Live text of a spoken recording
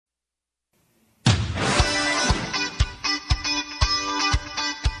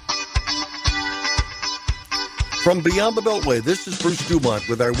From Beyond the Beltway, this is Bruce Dumont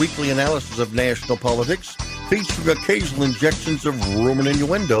with our weekly analysis of national politics, featuring occasional injections of rumor and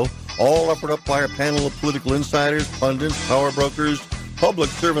innuendo, all offered up by a panel of political insiders, pundits, power brokers, public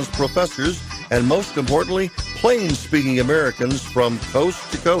servants, professors, and most importantly, plain-speaking Americans from coast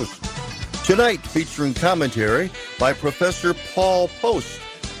to coast. Tonight, featuring commentary by Professor Paul Poast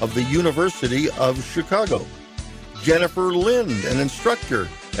of the University of Chicago, Jennifer Lind, an instructor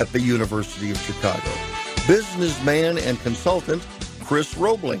at the University of Chicago, businessman and consultant Chris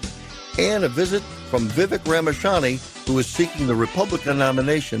Robling, and a visit from Vivek Ramachani, who is seeking the Republican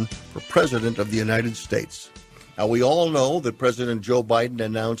nomination for President of the United States. Now, we all know that President Joe Biden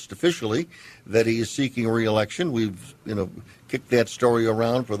announced officially that he is seeking re-election. We've, kicked that story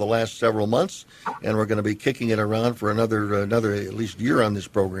around for the last several months, and we're going to be kicking it around for another at least year on this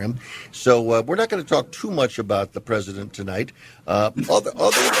program. So we're not going to talk too much about the president tonight,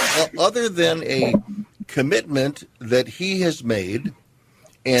 other than a commitment that he has made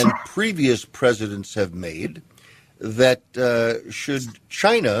and previous presidents have made that should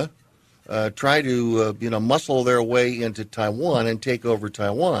China try to muscle their way into Taiwan and take over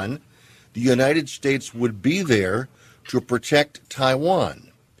Taiwan, the United States would be there to protect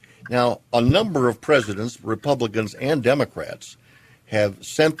Taiwan. Now, a number of presidents, Republicans and Democrats, have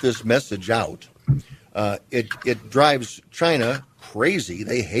sent this message out. It drives China crazy.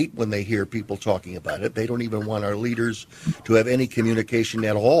 They hate when they hear people talking about it. They don't even want our leaders to have any communication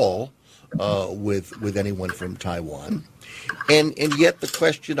at all with anyone from Taiwan. And yet the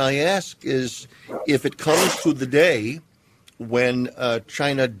question I ask is, if it comes to the day when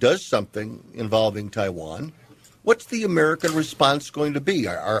China does something involving Taiwan, what's the American response going to be?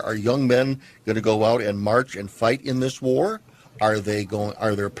 Are young men going to go out and march and fight in this war? Are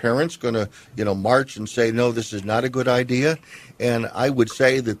their parents going to, march and say, no, this is not a good idea? And I would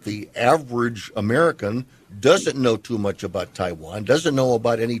say that the average American doesn't know too much about Taiwan, doesn't know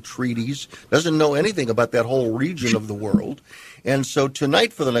about any treaties, doesn't know anything about that whole region of the world. And so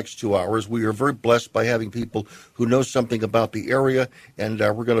tonight, for the next 2 hours, we are very blessed by having people who know something about the area. And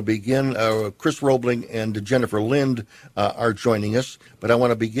we're going to begin. Chris Robling and Jennifer Lind are joining us. But I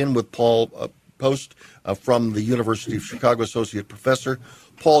want to begin with Paul Poast from the University of Chicago, Associate Professor.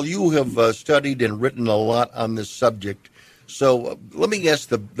 Paul, you have studied and written a lot on this subject. So let me ask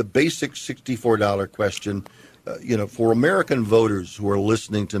the basic $64 question, for American voters who are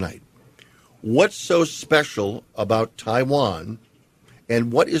listening tonight. What's so special about Taiwan,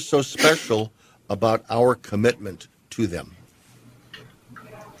 and what is so special about our commitment to them?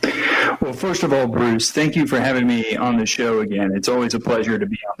 Well, first of all, Bruce, thank you for having me on the show again. It's always a pleasure to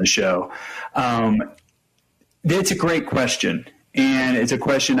be on the show. It's a great question. And it's a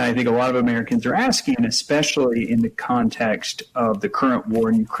question I think a lot of Americans are asking, especially in the context of the current war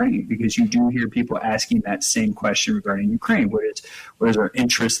in Ukraine, because you do hear people asking that same question regarding Ukraine. What is our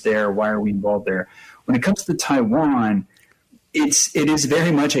interest there? Why are we involved there? When it comes to Taiwan, it is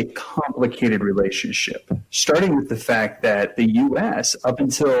very much a complicated relationship, starting with the fact that the U.S., up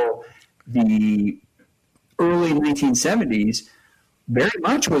until the early 1970s, very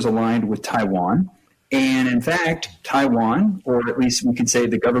much was aligned with Taiwan. And in fact, Taiwan, or at least we could say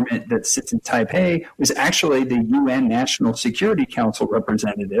the government that sits in Taipei, was actually the UN National Security Council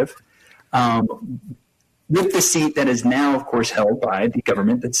representative, with the seat that is now, of course, held by the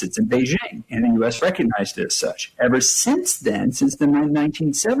government that sits in Beijing. And the U.S. recognized it as such. Ever since then, since the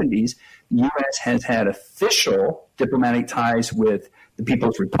 1970s, the U.S. has had official diplomatic ties with the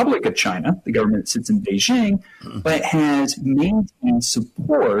People's Republic of China, the government that sits in Beijing, but has maintained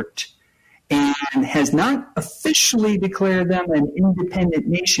support and has not officially declared them an independent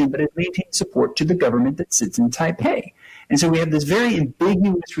nation, but has maintained support to the government that sits in Taipei. And so we have this very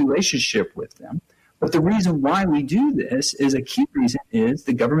ambiguous relationship with them. But the reason why we do this is a key reason is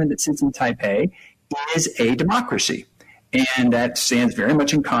the government that sits in Taipei is a democracy. And that stands very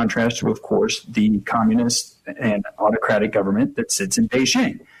much in contrast to, of course, the communist and autocratic government that sits in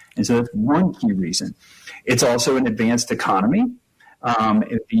Beijing. And so that's one key reason. It's also an advanced economy.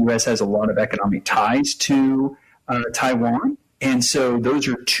 The U.S. has a lot of economic ties to Taiwan, and so those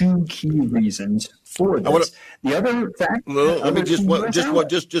are two key reasons for this. The other fact. Well, let me just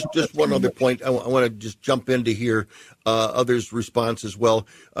one other point. I want to just jump in to hear others' response as well.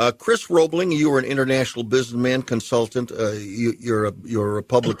 Chris Robling, you are an international businessman, consultant. You're a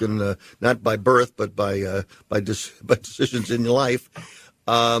Republican, not by birth, but by decisions in your life.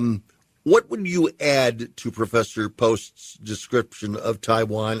 What would you add to Professor Post's description of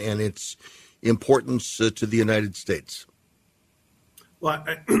Taiwan and its importance to the United States? Well,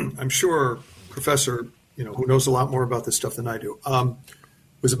 I'm sure Professor, who knows a lot more about this stuff than I do,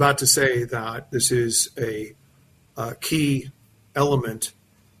 was about to say that this is a key element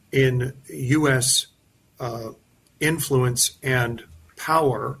in U.S. Influence and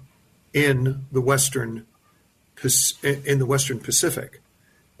power in the Western Pacific,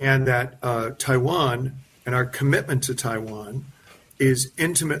 and that Taiwan and our commitment to Taiwan is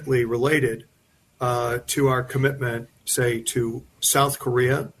intimately related to our commitment, say, to South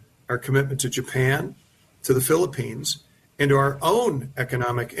Korea, our commitment to Japan, to the Philippines, and to our own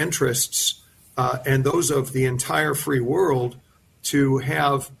economic interests and those of the entire free world to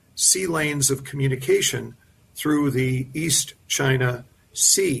have sea lanes of communication through the East China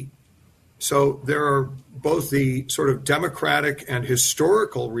Sea. So there are both the sort of democratic and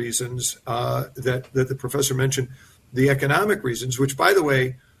historical reasons that the professor mentioned, the economic reasons, which, by the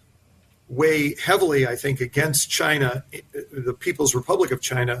way, weigh heavily, I think, against China, the People's Republic of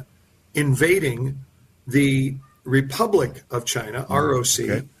China, invading the Republic of China,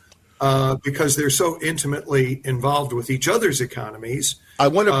 ROC, because they're so intimately involved with each other's economies. I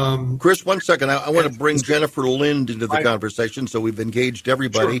want to, Chris, one second. I want to bring Jennifer Lind into the conversation, so we've engaged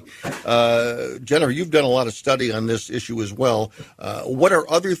everybody. Sure. Jennifer, you've done a lot of study on this issue as well. What are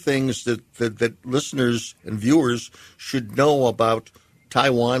other things that listeners and viewers should know about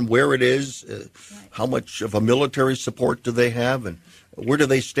Taiwan, where it is, how much of a military support do they have, and where do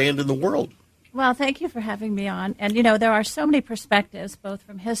they stand in the world? Well, thank you for having me on. And, you know, there are so many perspectives, both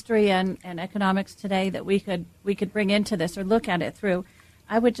from history and economics today, that we could bring into this or look at it through.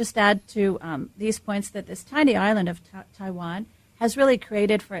 I would just add to these points that this tiny island of Taiwan has really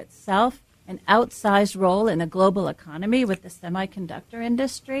created for itself an outsized role in the global economy with the semiconductor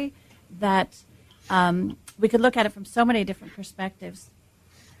industry that we could look at it from so many different perspectives.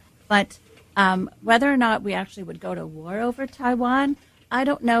 But whether or not we actually would go to war over Taiwan, I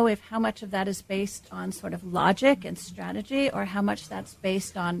don't know if how much of that is based on sort of logic and strategy or how much that's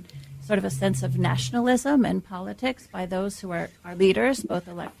based on sort of a sense of nationalism and politics by those who are our leaders, both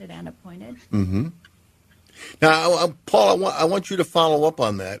elected and appointed. Mm-hmm. Now, Paul, I want you to follow up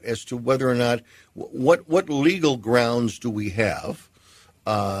on that as to whether or not what legal grounds do we have?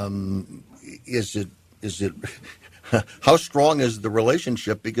 Is it how strong is the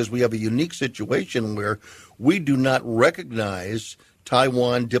relationship? Because we have a unique situation where we do not recognize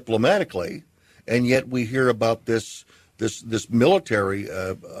Taiwan diplomatically, and yet we hear about this military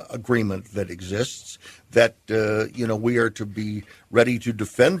agreement that exists that we are to be ready to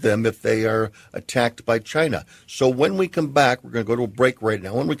defend them if they are attacked by China. So when we come back, we're going to go to a break right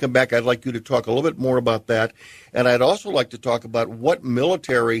now. When we come back, I'd like you to talk a little bit more about that, and I'd also like to talk about what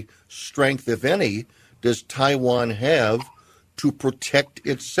military strength, if any, does Taiwan have to protect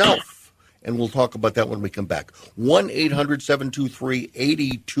itself. And we'll talk about that when we come back.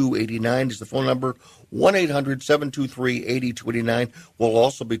 1-800-723-8289 is the phone number. 1-800-723-8289. We'll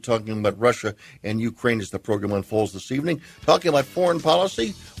also be talking about Russia and Ukraine as the program unfolds this evening. Talking about foreign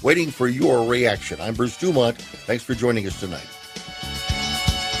policy, waiting for your reaction. I'm Bruce Dumont. Thanks for joining us tonight.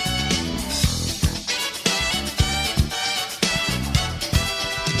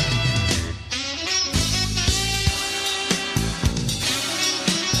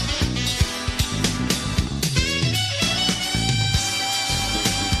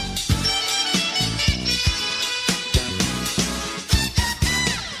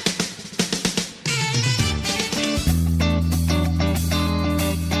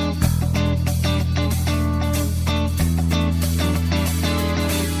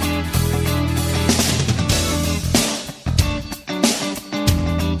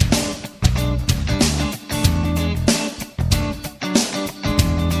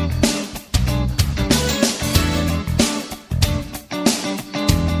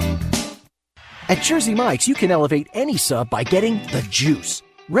 At Jersey Mike's, you can elevate any sub by getting the juice.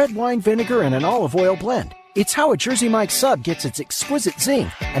 Red wine vinegar and an olive oil blend. It's how a Jersey Mike's sub gets its exquisite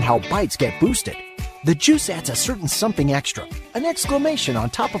zing and how bites get boosted. The juice adds a certain something extra, an exclamation on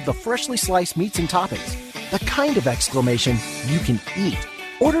top of the freshly sliced meats and toppings. The kind of exclamation you can eat.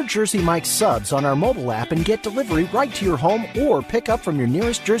 Order Jersey Mike's subs on our mobile app and get delivery right to your home or pick up from your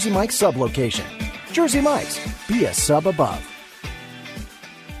nearest Jersey Mike's sub location. Jersey Mike's, be a sub above.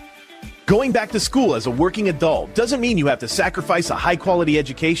 Going back to school as a working adult doesn't mean you have to sacrifice a high-quality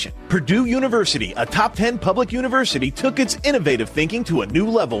education. Purdue University, a top 10 public university, took its innovative thinking to a new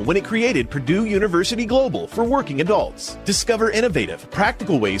level when it created Purdue University Global for working adults. Discover innovative,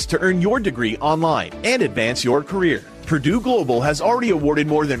 practical ways to earn your degree online and advance your career. Purdue Global has already awarded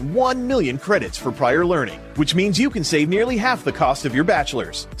more than 1 million credits for prior learning, which means you can save nearly half the cost of your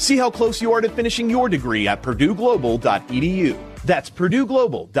bachelor's. See how close you are to finishing your degree at purdueglobal.edu. That's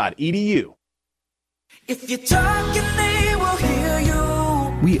purdueglobal.edu. If you're talking, they will hear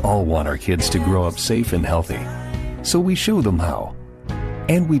you. We all want our kids to grow up safe and healthy. So we show them how.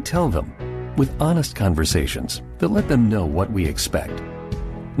 And we tell them with honest conversations that let them know what we expect.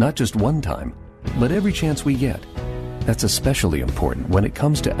 Not just one time, but every chance we get. That's especially important when it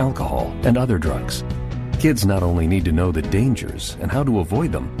comes to alcohol and other drugs. Kids not only need to know the dangers and how to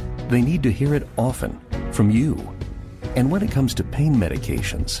avoid them, they need to hear it often from you. And when it comes to pain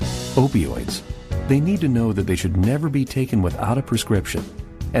medications, opioids, they need to know that they should never be taken without a prescription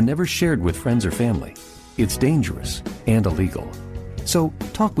and never shared with friends or family. It's dangerous and illegal. So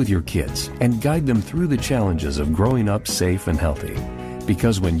talk with your kids and guide them through the challenges of growing up safe and healthy.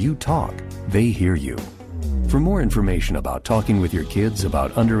 Because when you talk, they hear you. For more information about talking with your kids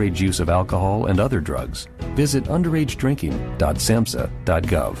about underage use of alcohol and other drugs, visit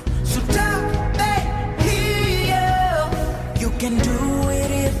underagedrinking.samhsa.gov. So don't make here. You can do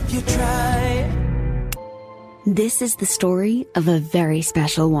it if you try. This is the story of a very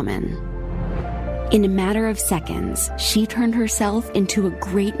special woman. In a matter of seconds, she turned herself into a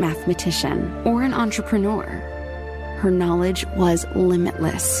great mathematician or an entrepreneur. Her knowledge was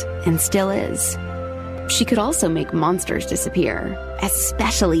limitless and still is. She could also make monsters disappear,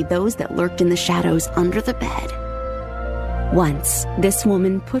 especially those that lurked in the shadows under the bed. Once, this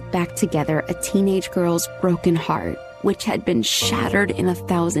woman put back together a teenage girl's broken heart, which had been shattered in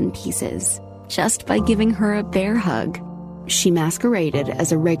 1,000 pieces, just by giving her a bear hug. She masqueraded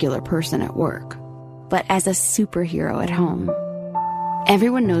as a regular person at work, but as a superhero at home.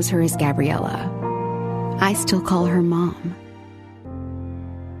 Everyone knows her as Gabriella. I still call her Mom.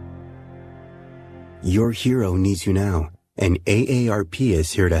 Your hero needs you now, and AARP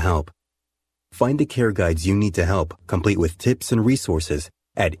is here to help. Find the care guides you need to help, complete with tips and resources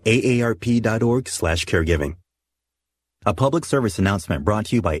at aarp.org/caregiving. A public service announcement brought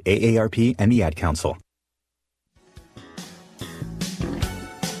to you by AARP and the Ad Council.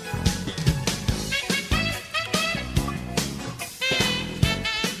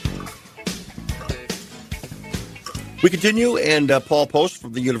 We continue, and Paul Poast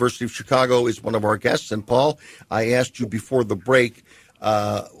from the University of Chicago is one of our guests. And Paul, I asked you before the break,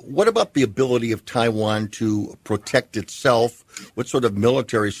 what about the ability of Taiwan to protect itself? What sort of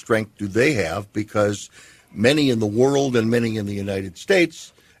military strength do they have? Because many in the world and many in the United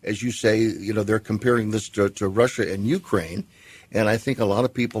States, as you say, they're comparing this to Russia and Ukraine. And I think a lot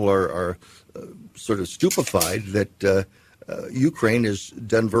of people are sort of stupefied that Ukraine has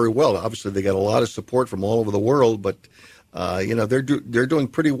done very well. Obviously, they got a lot of support from all over the world, but they're doing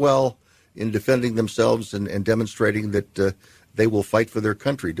pretty well in defending themselves and demonstrating that they will fight for their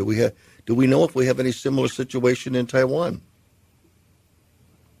country. Do we know if we have any similar situation in Taiwan?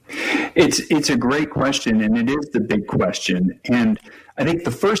 It's a great question, and it is the big question. And I think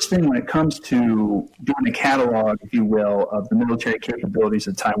the first thing when it comes to doing a catalog, if you will, of the military capabilities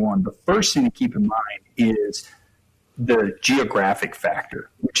of Taiwan, the first thing to keep in mind is the geographic factor,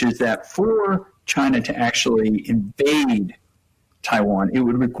 which is that for China to actually invade Taiwan, it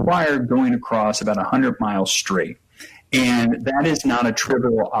would require going across about 100 miles straight. And that is not a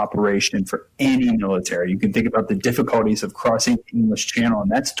trivial operation for any military. You can think about the difficulties of crossing the English Channel,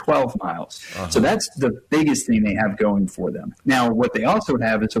 and that's 12 miles. Uh-huh. So that's the biggest thing they have going for them. Now, what they also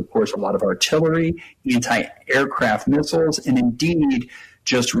have is, of course, a lot of artillery, anti-aircraft missiles, and indeed,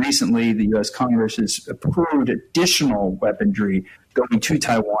 just recently, the U.S. Congress has approved additional weaponry going to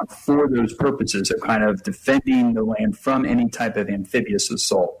Taiwan for those purposes of kind of defending the land from any type of amphibious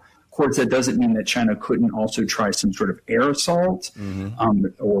assault. Of course, that doesn't mean that China couldn't also try some sort of air assault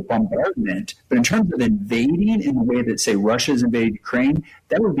or bombardment. But in terms of invading in the way that, say, Russia's invaded Ukraine,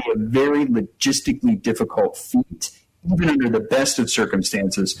 that would be a very logistically difficult feat, even under the best of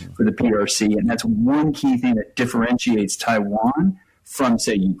circumstances for the PRC. And that's one key thing that differentiates Taiwan from,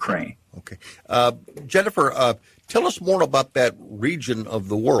 say, Ukraine. Okay. Jennifer, tell us more about that region of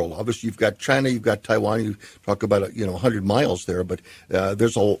the world. Obviously, you've got China, you've got Taiwan. You talk about 100 miles there, but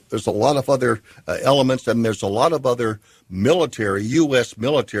there's a lot of other elements, and there's a lot of other military, U.S.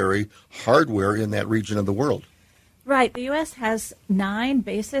 military hardware in that region of the world. Right. The U.S. has 9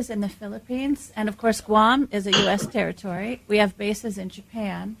 bases in the Philippines, and of course, Guam is a U.S. territory. We have bases in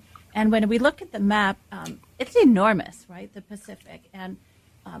Japan, and when we look at the map, it's enormous, right? The Pacific, and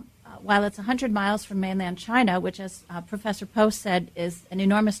while it's 100 miles from mainland China, which, as Professor Poast said, is an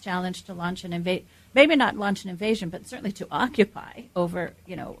enormous challenge to launch an maybe not launch an invasion, but certainly to occupy over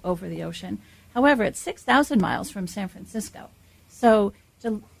the ocean. However, it's 6,000 miles from San Francisco. So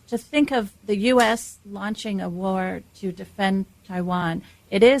to think of the U.S. launching a war to defend Taiwan,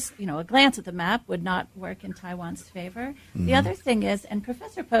 it is, a glance at the map would not work in Taiwan's favor. Mm-hmm. The other thing is, and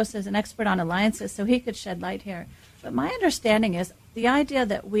Professor Poast is an expert on alliances, so he could shed light here, but my understanding is the idea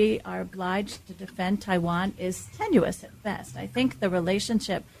that we are obliged to defend Taiwan is tenuous at best. I think the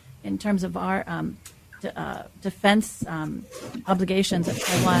relationship in terms of our defense obligations of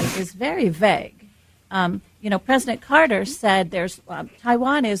Taiwan is very vague. President Carter said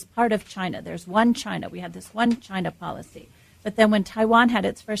Taiwan is part of China. There's one China. We had this one China policy. But then when Taiwan had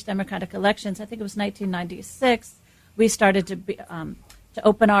its first democratic elections, I think it was 1996, we started to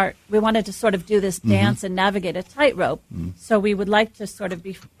open we wanted to sort of do this dance and navigate a tightrope. So we would like to sort of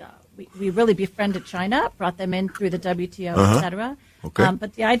we really befriended China, brought them in through the WTO, et cetera. Okay.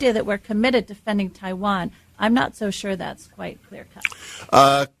 But the idea that we're committed to defending Taiwan, I'm not so sure that's quite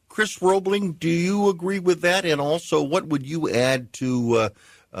clear-cut. Chris Robling, do you agree with that? And also, what would you add to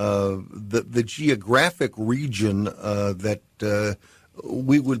the geographic region that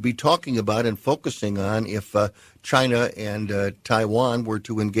we would be talking about and focusing on if China and Taiwan were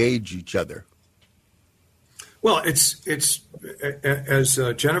to engage each other? Well, it's as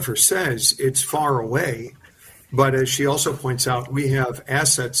Jennifer says, it's far away. But as she also points out, we have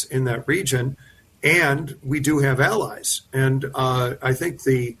assets in that region, and we do have allies. And I think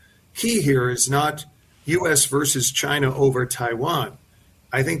the key here is not U.S. versus China over Taiwan.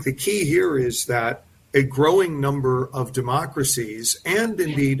 I think the key here is that a growing number of democracies and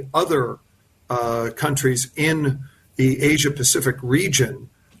indeed other countries in the Asia-Pacific region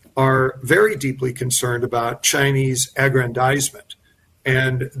are very deeply concerned about Chinese aggrandizement.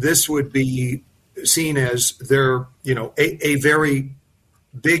 And this would be seen as a very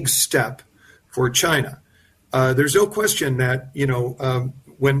big step for China. There's no question that,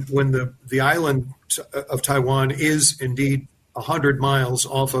 when the island of Taiwan is indeed 100 miles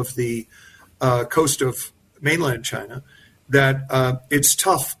off of the coast of mainland China, that it's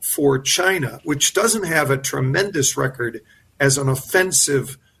tough for China, which doesn't have a tremendous record as an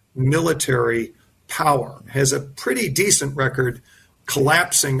offensive military power, has a pretty decent record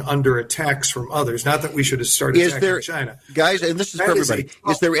collapsing under attacks from others. Not that we should have started attacking China, guys. And this is for everybody.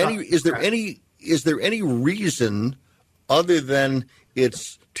 Is there any reason other than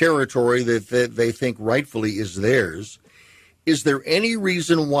its territory that they think rightfully is theirs? Is there any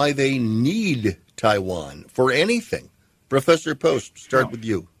reason why they need Taiwan for anything? Professor Poast, start with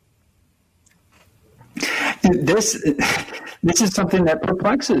you. This is something that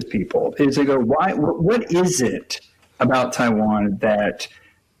perplexes people. Is they go, why? What is it about Taiwan that,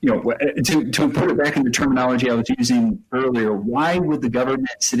 to put it back in the terminology I was using earlier, why would the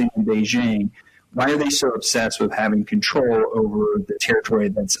government sitting in Beijing, why are they so obsessed with having control over the territory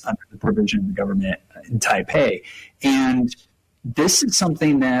that's under the provision of the government in Taipei? And this is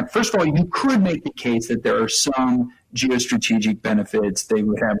something that, first of all, you could make the case that there are some geostrategic benefits. They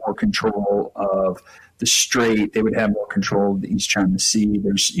would have more control of the Strait. They would have more control of the East China Sea.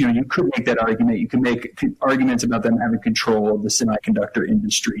 There's, you could make that argument. You can make arguments about them having control of the semiconductor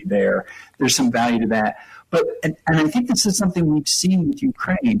industry there. There's some value to that. But, and I think this is something we've seen with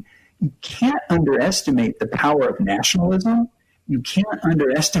Ukraine. You can't underestimate the power of nationalism. You can't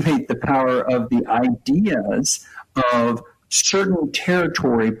underestimate the power of the ideas of certain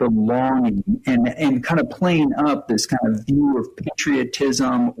territory belonging and kind of playing up this kind of view of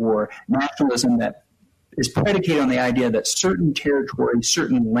patriotism or nationalism that is predicated on the idea that certain territory,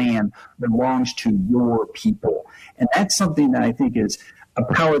 certain land belongs to your people. And that's something that I think is a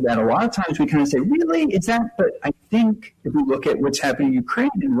power that a lot of times we kind of say, really, is that? But I think if we look at what's happening in Ukraine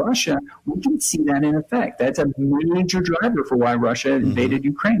and Russia, we can see that in effect. That's a major driver for why Russia invaded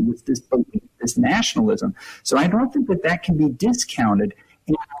Ukraine, with this belief, this nationalism. So I don't think that can be discounted.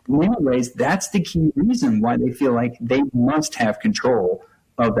 In many ways, that's the key reason why they feel like they must have control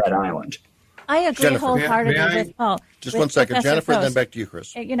of that island. I agree Jennifer, wholeheartedly with Paul. Just one second, Professor Jennifer, Poast. then back to you,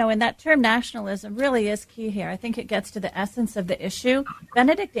 Chris. And that term nationalism really is key here. I think it gets to the essence of the issue.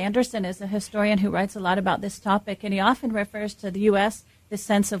 Benedict Anderson is a historian who writes a lot about this topic, and he often refers to the U.S., the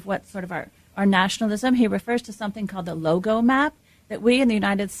sense of what sort of our nationalism. He refers to something called the logo map, that we in the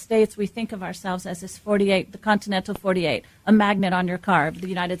United States, we think of ourselves as this 48, the Continental 48, a magnet on your car. The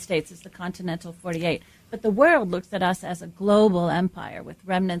United States is the Continental 48. But the world looks at us as a global empire with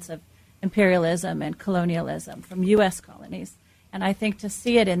remnants of imperialism and colonialism from U.S. colonies. And I think to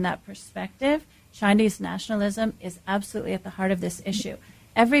see it in that perspective, Chinese nationalism is absolutely at the heart of this issue.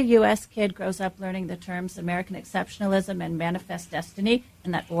 Every U.S. kid grows up learning the terms American exceptionalism and manifest destiny,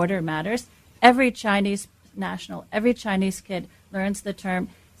 and that order matters. Every Chinese kid learns the term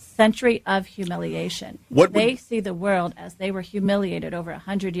century of humiliation. They see the world as they were humiliated over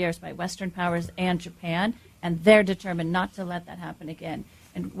 100 years by Western powers and Japan, and they're determined not to let that happen again.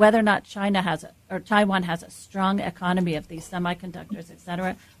 And whether or not Taiwan has a strong economy of these semiconductors, et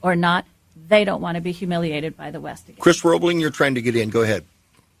cetera, or not, they don't want to be humiliated by the West again. Chris Robling, you're trying to get in. Go ahead.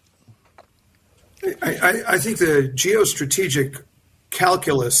 I think the geostrategic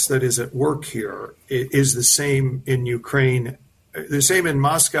calculus that is at work here is the same in Ukraine, the same in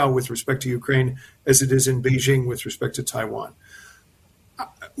Moscow with respect to Ukraine as it is in Beijing with respect to Taiwan.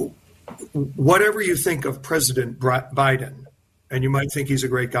 Whatever you think of President Biden, and you might think he's a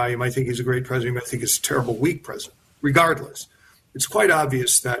great guy, you might think he's a great president, you might think he's a terrible, weak president. Regardless, it's quite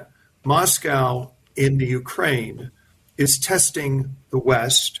obvious that Moscow in the Ukraine is testing the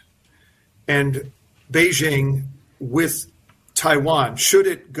West, and Beijing with Taiwan, should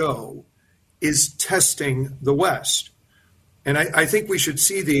it go, is testing the West. And I think we should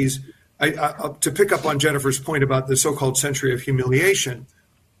see these, to pick up on Jennifer's point about the so-called century of humiliation,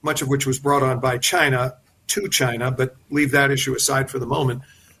 much of which was brought on by China to China, but leave that issue aside for the moment.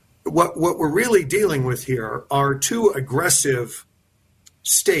 What we're really dealing with here are two aggressive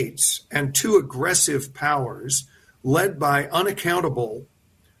states and two aggressive powers led by unaccountable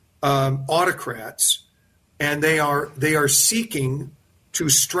autocrats, and they are seeking to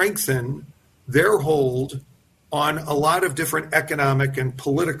strengthen their hold on a lot of different economic and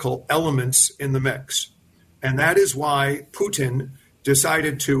political elements in the mix. And that is why Putin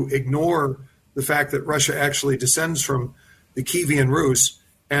decided to ignore the fact that Russia actually descends from the Kievan Rus,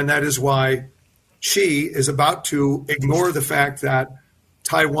 and that is why Xi is about to ignore the fact that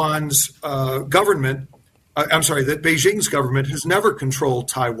Taiwan's government, that Beijing's government has never controlled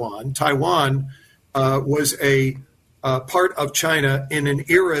Taiwan. Taiwan was a part of China in an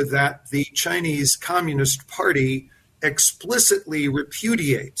era that the Chinese Communist Party explicitly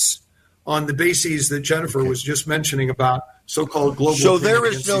repudiates on the bases that Jennifer was just mentioning about so-called global. So there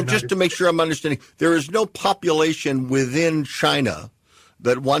is no, just to make sure I'm understanding, there is no population within China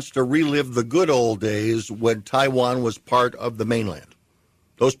that wants to relive the good old days when Taiwan was part of the mainland.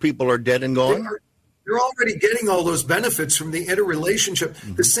 Those people are dead and gone? They're already getting all those benefits from the interrelationship.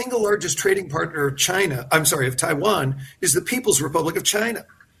 Mm-hmm. The single largest trading partner of Taiwan is the People's Republic of China.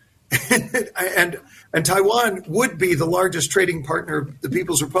 and Taiwan would be the largest trading partner of the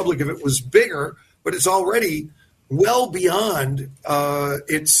People's Republic if it was bigger, but it's already well beyond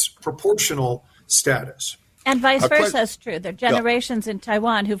its proportional status. And vice versa is true. There are generations in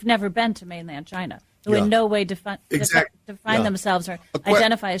Taiwan who've never been to mainland China, who in no way define themselves or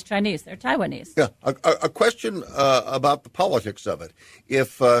identify as Chinese. They're Taiwanese. Yeah. A question about the politics of it.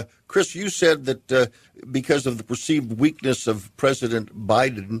 If, Chris, you said that because of the perceived weakness of President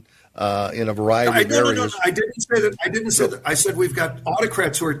Biden in a variety of areas. No, I didn't say that. I didn't say that. I said we've got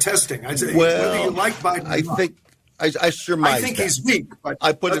autocrats who are testing. I said whether you like Biden or not. I surmise I think he's weak, but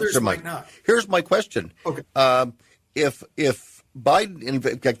I put others it might not. Here's my question. Okay. If Biden, in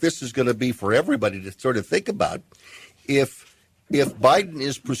fact, this is going to be for everybody to sort of think about, if Biden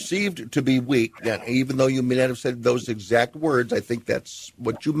is perceived to be weak, now, even though you may not have said those exact words, I think that's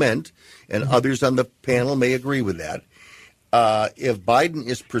what you meant, and others on the panel may agree with that. If Biden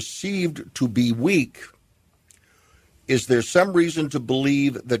is perceived to be weak, is there some reason to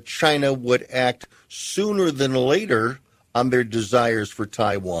believe that China would act sooner than later on their desires for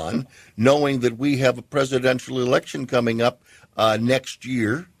Taiwan, knowing that we have a presidential election coming up next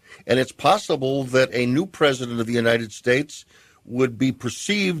year, and it's possible that a new president of the United States would be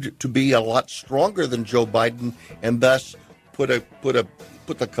perceived to be a lot stronger than Joe Biden, and thus put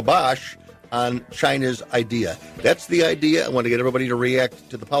the kibosh on China's idea. That's the idea. I want to get everybody to react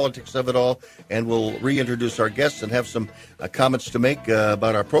to the politics of it all, and we'll reintroduce our guests and have some comments to make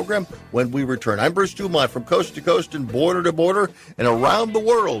about our program when we return. I'm Bruce Dumont from coast to coast and border to border and around the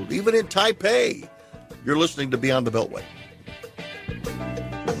world, even in Taipei. You're listening to Beyond the Beltway.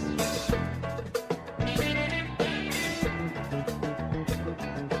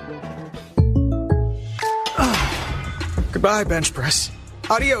 Goodbye, bench press.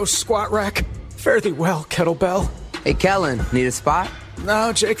 Adios, squat rack. Fare thee well, kettlebell. Hey, Kellen, need a spot?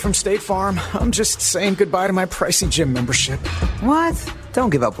 No, Jake from State Farm. I'm just saying goodbye to my pricey gym membership. What? Don't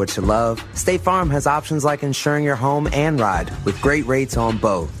give up what you love. State Farm has options like insuring your home and ride with great rates on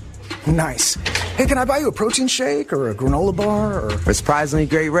both. Nice. Hey, can I buy you a protein shake or a granola bar? For surprisingly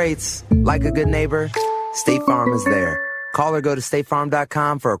great rates, like a good neighbor, State Farm is there. Call or go to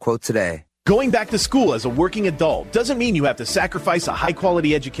statefarm.com for a quote today. Going back to school as a working adult doesn't mean you have to sacrifice a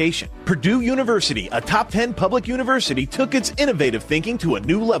high-quality education. Purdue University, a top 10 public university, took its innovative thinking to a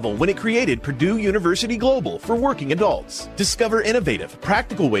new level when it created Purdue University Global for working adults. Discover innovative,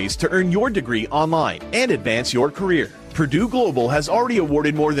 practical ways to earn your degree online and advance your career. Purdue Global has already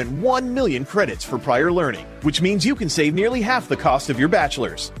awarded more than 1 million credits for prior learning, which means you can save nearly half the cost of your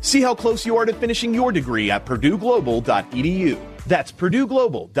bachelor's. See how close you are to finishing your degree at purdueglobal.edu. That's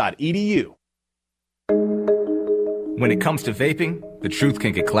purdueglobal.edu. When it comes to vaping, the truth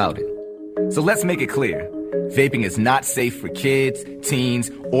can get clouded. So let's make it clear. Vaping is not safe for kids,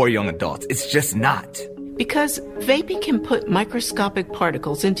 teens, or young adults. It's just not. Because vaping can put microscopic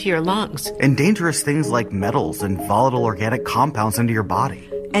particles into your lungs. And dangerous things like metals and volatile organic compounds into your body.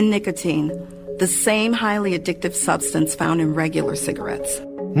 And nicotine, the same highly addictive substance found in regular cigarettes.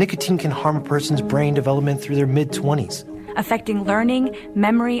 Nicotine can harm a person's brain development through their mid-20s. Affecting learning,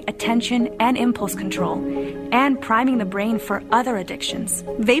 memory, attention, and impulse control, and priming the brain for other addictions.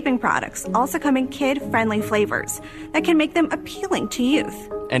 Vaping products also come in kid-friendly flavors that can make them appealing to youth.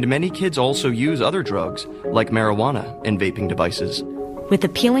 And many kids also use other drugs, like marijuana, in vaping devices. With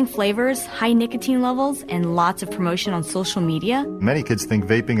appealing flavors, high nicotine levels, and lots of promotion on social media, many kids think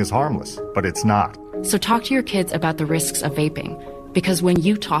vaping is harmless, but it's not. So talk to your kids about the risks of vaping, because when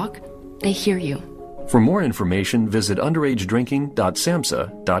you talk, they hear you. For more information, visit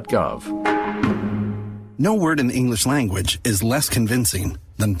underagedrinking.samhsa.gov. No word in the English language is less convincing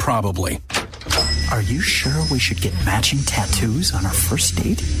than probably. Are you sure we should get matching tattoos on our first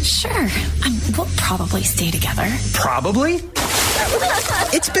date? Sure. We'll probably stay together. Probably?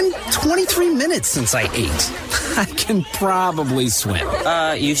 It's been 23 minutes since I ate. I can probably swim.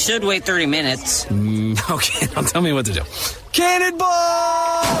 You should wait 30 minutes. Okay, now tell me what to do.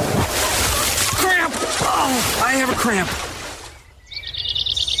 Cannonball! Cramp! Oh, I have a cramp.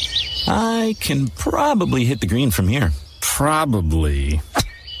 I can probably hit the green from here. Probably.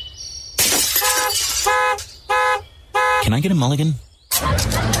 Can I get a mulligan?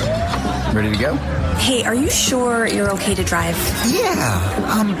 Ready to go? Hey, are you sure you're okay to drive? Yeah,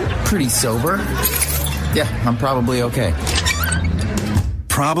 I'm pretty sober. Yeah, I'm probably okay.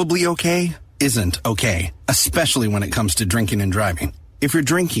 Probably okay isn't okay, especially when it comes to drinking and driving. If you're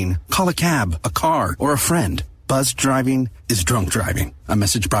drinking, call a cab, a car, or a friend. Buzzed driving is drunk driving. A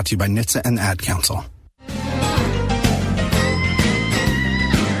message brought to you by NHTSA and the Ad Council.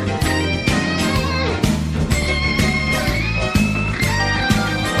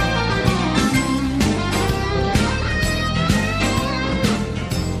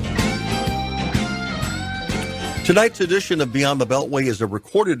 Tonight's edition of Beyond the Beltway is a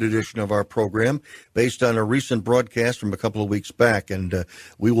recorded edition of our program based on a recent broadcast from a couple of weeks back, and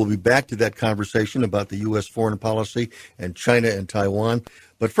we will be back to that conversation about the U.S. foreign policy and China and Taiwan.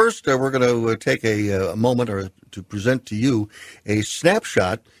 But first, we're going to take a moment to present to you a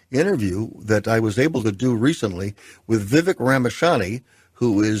snapshot interview that I was able to do recently with Vivek Ramaswamy,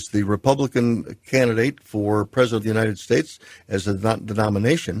 who is the Republican candidate for President of the United States as the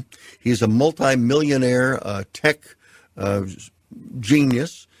nomination. He's a multimillionaire tech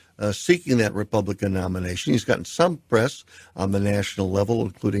genius seeking that Republican nomination. He's gotten some press on the national level,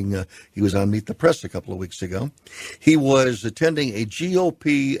 including he was on Meet the Press a couple of weeks ago. He was attending a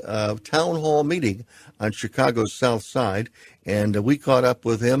GOP town hall meeting on Chicago's South Side, and we caught up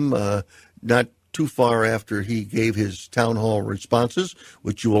with him not too far after he gave his town hall responses,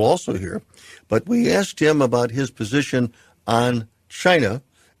 which you will also hear. But we asked him about his position on China,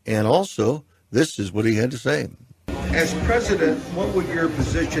 and also this is what he had to say. As president, what would your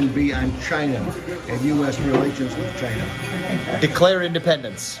position be on China and U.S. relations with China? Declare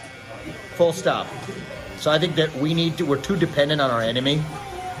independence. Full stop. So I think that we're too dependent on our enemy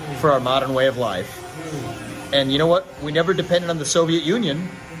for our modern way of life. And you know what? We never depended on the Soviet Union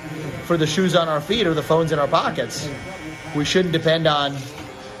for the shoes on our feet or the phones in our pockets. We shouldn't depend on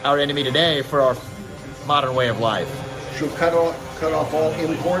our enemy today for our modern way of life. Should cut off all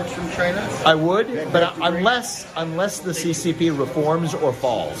imports from China? I would, but unless the CCP reforms or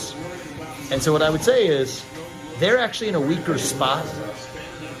falls. And so what I would say is they're actually in a weaker spot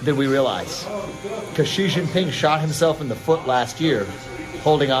than we realize. Because Xi Jinping shot himself in the foot last year,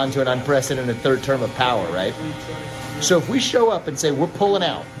 holding on to an unprecedented third term of power, right? So if we show up and say we're pulling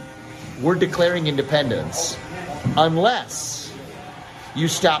out, we're declaring independence, unless you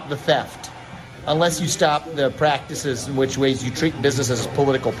stop the theft, unless you stop the practices in which ways you treat businesses as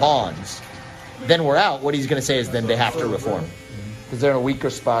political pawns, then we're out. What he's going to say is then they have to reform, because they're in a weaker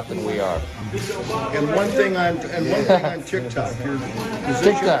spot than we are. And one thing on TikTok.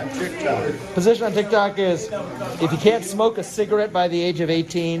 Position on TikTok is if you can't smoke a cigarette by the age of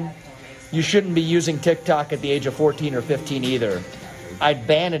 18, you shouldn't be using TikTok at the age of 14 or 15 either. I'd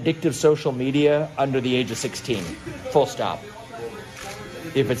ban addictive social media under the age of 16. Full stop.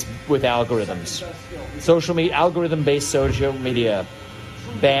 If it's with algorithms. Algorithm-based social media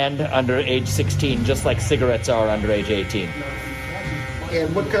banned under age 16, just like cigarettes are under age 18.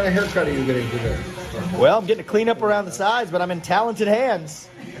 And what kind of haircut are you getting today? Well, I'm getting a clean up around the sides, but I'm in talented hands.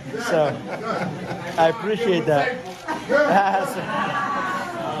 So I appreciate that.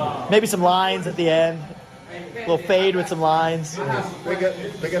 Maybe some lines at the end. A little fade with some lines. They got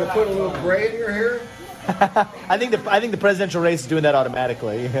to put a little gray in your hair? I think the presidential race is doing that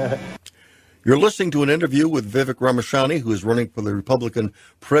automatically. You're listening to an interview with Vivek Ramachani, who is running for the Republican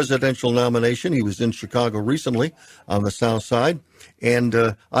presidential nomination. He was in Chicago recently on the South Side. And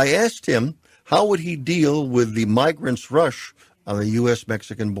I asked him, how would he deal with the migrants' rush on the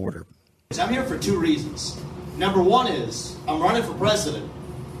U.S.-Mexican border? I'm here for two reasons. Number one is, I'm running for president.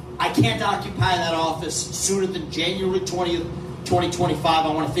 I can't occupy that office sooner than January 20th, 2025.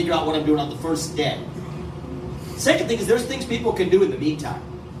 I want to figure out what I'm doing on the first day. Second thing is, there's things people can do in the meantime.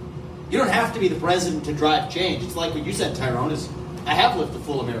 You don't have to be the president to drive change. It's like what you said, Tyrone, is I have lived the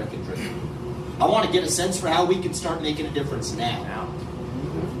full American dream. I want to get a sense for how we can start making a difference now.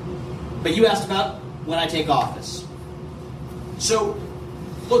 But you asked about when I take office. So,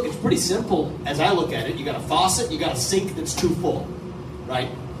 look, it's pretty simple as I look at it. You got a faucet, you got a sink that's too full, right?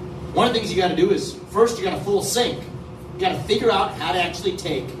 One of the things you got to do is, first you got a full sink. You got to figure out how to actually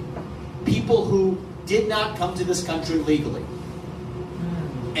take people who did not come to this country legally,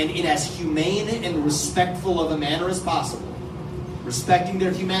 and in as humane and respectful of a manner as possible, respecting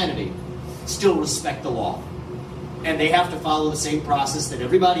their humanity, still respect the law. And they have to follow the same process that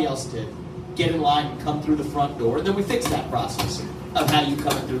everybody else did. Get in line and come through the front door, and then we fix that process of how you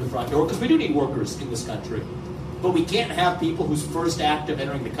come in through the front door, because we do need workers in this country. But we can't have people whose first act of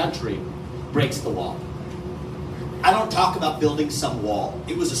entering the country breaks the law. I don't talk about building some wall.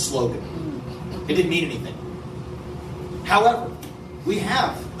 It was a slogan. It didn't mean anything. However, we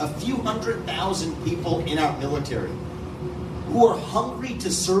have a few 100,000 people in our military who are hungry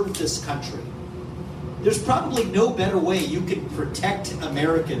to serve this country. There's probably no better way you can protect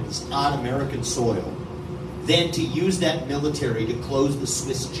Americans on American soil than to use that military to close the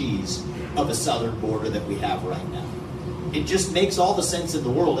Swiss cheese of the southern border that we have right now. It just makes all the sense in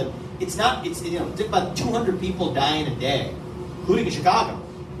the world. And it's about 200 people dying a day, including in Chicago,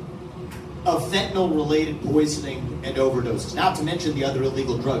 of fentanyl-related poisoning and overdoses, not to mention the other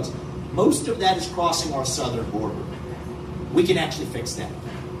illegal drugs. Most of that is crossing our southern border. We can actually fix that.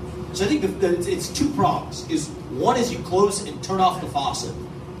 So I think it's two prongs. One is you close and turn off the faucet.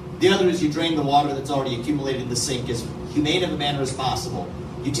 The other is you drain the water that's already accumulated in the sink as humane of a manner as possible.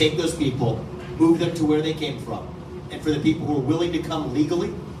 You take those people, move them to where they came from. And for the people who are willing to come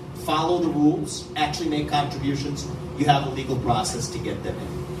legally, follow the rules, actually make contributions, you have a legal process to get them in.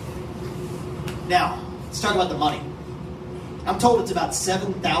 Now, let's talk about the money. I'm told it's about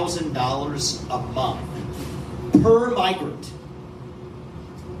 $7,000 a month per migrant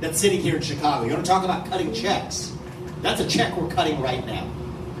that's sitting here in Chicago. You want to talk about cutting checks? That's a check we're cutting right now.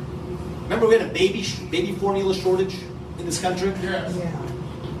 Remember we had a baby formula shortage in this country? Yes. Yeah.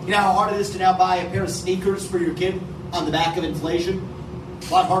 You know how hard it is to now buy a pair of sneakers for your kid on the back of inflation?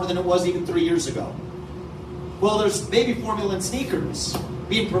 A lot harder than it was even 3 years ago. Well, there's baby formula and sneakers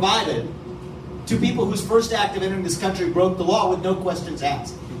being provided to people whose first act of entering this country broke the law with no questions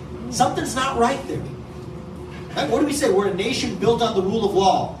asked. Something's not right there. What do we say? We're a nation built on the rule of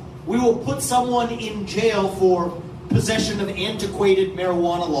law. We will put someone in jail for possession of antiquated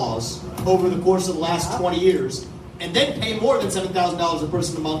marijuana laws over the course of the last 20 years, and then pay more than $7,000 a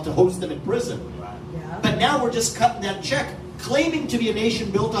person a month to host them in prison. But now we're just cutting that check, claiming to be a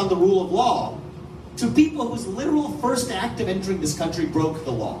nation built on the rule of law, to people whose literal first act of entering this country broke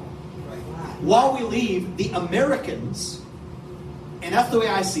the law. While we leave the Americans, and that's the way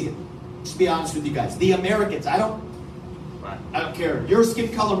I see it, just to be honest with you guys, the Americans, I don't care, your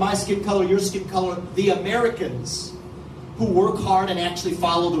skin color, my skin color, your skin color, the Americans who work hard and actually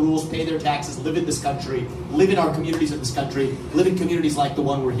follow the rules, pay their taxes, live in this country, live in our communities in this country, live in communities like the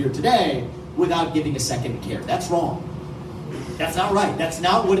one we're here today, without giving a second care. That's wrong. That's not right. That's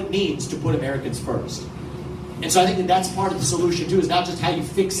not what it means to put Americans first. And so I think that that's part of the solution too, is not just how you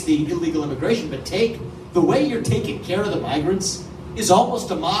fix the illegal immigration, but the way you're taking care of the migrants is almost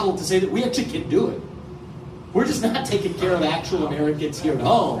a model to say that we actually can do it. We're just not taking care of actual Americans here at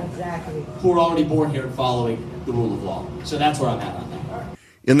home who are already born here and following the rule of law. So that's where I'm at on that.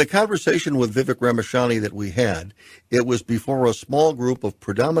 In the conversation with Vivek Ramachani that we had, it was before a small group of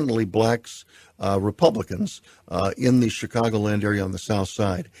predominantly blacks, Republicans, in the Chicagoland area on the South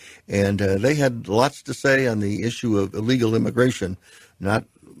Side. And they had lots to say on the issue of illegal immigration, not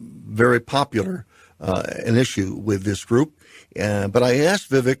very popular an issue with this group. But I asked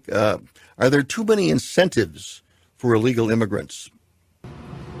Vivek, are there too many incentives for illegal immigrants?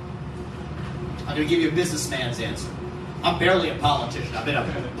 I'm going to give you a businessman's answer. I'm barely a politician. I've been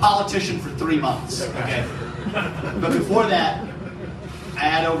a politician for 3 months, okay? But before that, I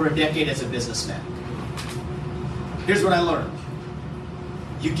had over a decade as a businessman. Here's what I learned.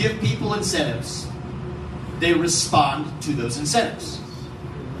 You give people incentives, they respond to those incentives.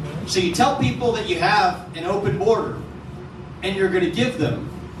 So you tell people that you have an open border and you're going to give them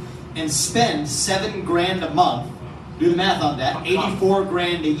and spend $7,000 a month, do the math on that,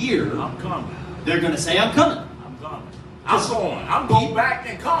 $84,000 a year. I'm coming. They're going to say, I'm coming. I'm going. I'm going back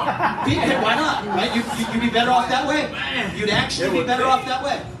and coming. Why not? Right? You'd be better off that way. You'd actually be better off that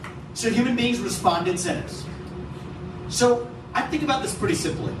way. So human beings respond to incentives. So I think about this pretty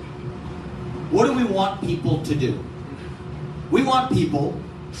simply. What do we want people to do? We want people,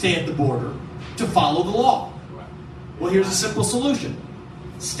 say at the border, to follow the law. Well, here's a simple solution.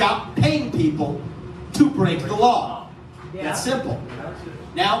 Stop paying people to break the law. That's simple.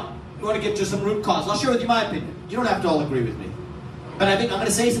 Now, we want to get to some root cause. I'll share with you my opinion. You don't have to all agree with me. But I think I'm going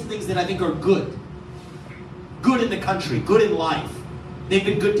to say some things that I think are good. Good in the country, good in life. They've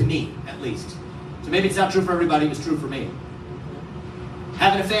been good to me, at least. So maybe it's not true for everybody, it's true for me.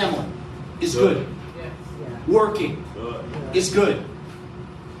 Having a family is good. Working is good.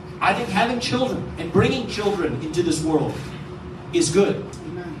 I think having children and bringing children into this world is good.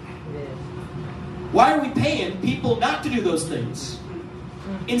 Why are we paying people not to do those things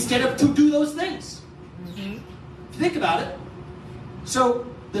instead of to do those things? Think about it. So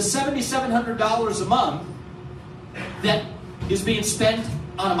the $7,700 a month that is being spent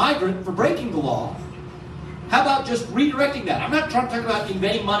on a migrant for breaking the law, how about just redirecting that? I'm not trying to talk about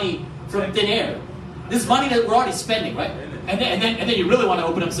inventing money from thin air. This is money that we're already spending, right? And then you really want to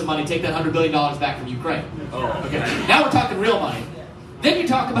open up some money, take that $100 billion back from Ukraine. Okay. Now we're talking real money. Then you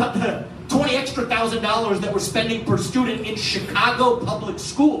talk about the $20,000 extra that we're spending per student in Chicago public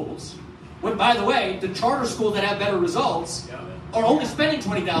schools, when, by the way, the charter schools that have better results are only spending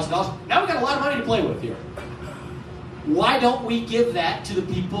 $20,000. Now we've got a lot of money to play with here. Why don't we give that to the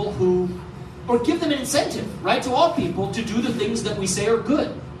people who, or give them an incentive, right, to all people to do the things that we say are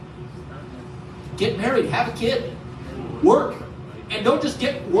good? Get married, have a kid, work. And don't just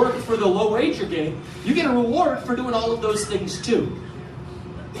get work for the low wage you're getting. You get a reward for doing all of those things too.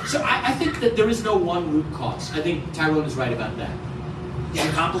 So I think that there is no one root cause. I think Tyrone is right about that.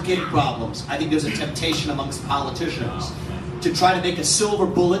 In complicated problems, I think there's a temptation amongst politicians to try to make a silver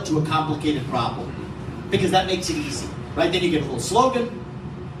bullet to a complicated problem. Because that makes it easy, right? Then you get a little slogan,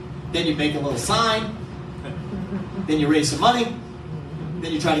 then you make a little sign, then you raise some money,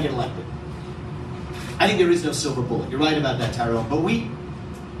 then you try to get elected. I think there is no silver bullet. You're right about that, Tyrone. But we,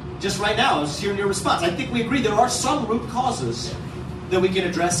 just right now, I was hearing your response. I think we agree there are some root causes that we can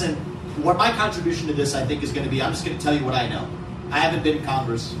address. And what my contribution to this, I think, is going to be, I'm just going to tell you what I know. I haven't been in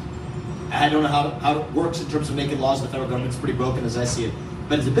Congress. I don't know how it works in terms of making laws in the federal government. It's pretty broken as I see it.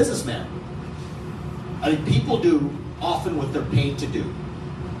 But as a businessman, I think people do often what they're paid to do.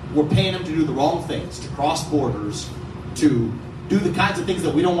 We're paying them to do the wrong things, to cross borders, to do the kinds of things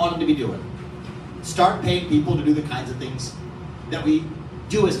that we don't want them to be doing. Start paying people to do the kinds of things that we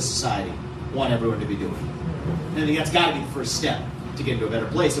do as a society want everyone to be doing. And I think that's got to be the first step to get into a better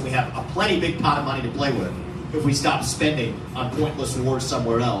place. And we have a plenty big pot of money to play with if we stop spending on pointless wars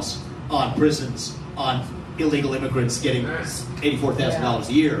somewhere else, on prisons, on illegal immigrants getting $84,000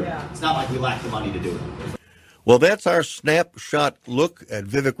 a year. It's not like we lack the money to do it. Well, that's our snapshot look at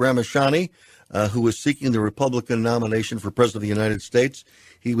Vivek Ramaswamy, who is seeking the Republican nomination for President of the United States.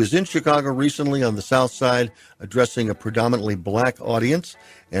 He was in Chicago recently on the South Side addressing a predominantly black audience.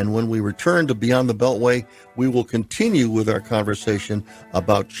 And when we return to Beyond the Beltway, we will continue with our conversation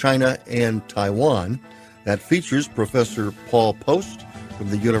about China and Taiwan. That features Professor Paul Poast from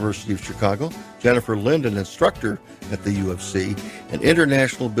the University of Chicago, Jennifer Lind, an instructor at the U of C, and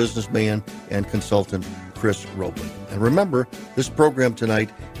international businessman and consultant Chris Robling. And remember, this program tonight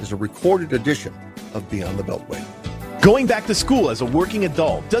is a recorded edition of Beyond the Beltway. Going back to school as a working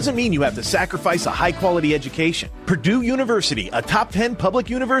adult doesn't mean you have to sacrifice a high-quality education. Purdue University, a top 10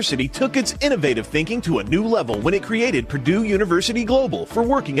 public university, took its innovative thinking to a new level when it created Purdue University Global for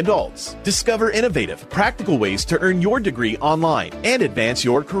working adults. Discover innovative, practical ways to earn your degree online and advance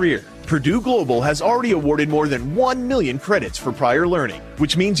your career. Purdue Global has already awarded more than 1 million credits for prior learning,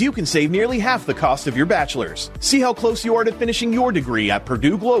 which means you can save nearly half the cost of your bachelor's. See how close you are to finishing your degree at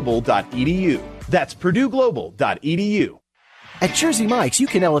purdueglobal.edu. That's purdueglobal.edu. At Jersey Mike's, you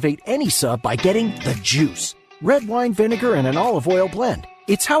can elevate any sub by getting the juice. Red wine vinegar and an olive oil blend.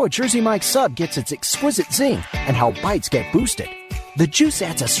 It's how a Jersey Mike's sub gets its exquisite zing and how bites get boosted. The juice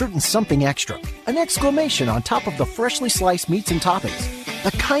adds a certain something extra, an exclamation on top of the freshly sliced meats and toppings.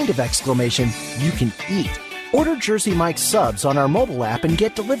 The kind of exclamation you can eat. Order Jersey Mike's subs on our mobile app and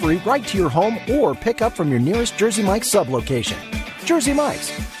get delivery right to your home or pick up from your nearest Jersey Mike's sub location. Jersey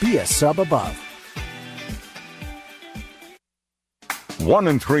Mike's. Be a sub above. 1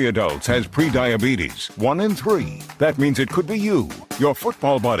 in 3 adults has prediabetes. 1 in 3. That means it could be you, your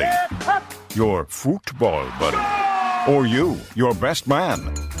football buddy, your football buddy, or you, your best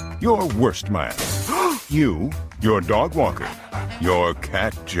man, your worst man, you, your dog walker, your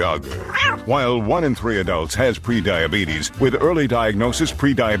cat jogger. While 1 in 3 adults has prediabetes, with early diagnosis,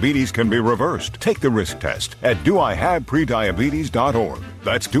 prediabetes can be reversed. Take the risk test at doihaveprediabetes.org.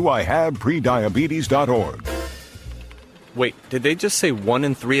 That's doihaveprediabetes.org. Wait, did they just say 1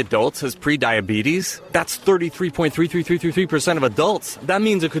 in 3 adults has prediabetes? That's 33.33333% of adults. That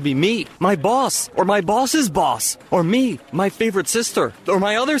means it could be me, my boss, or my boss's boss, or me, my favorite sister, or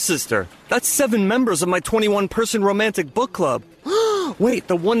my other sister. That's 7 members of my 21-person romantic book club. Wait,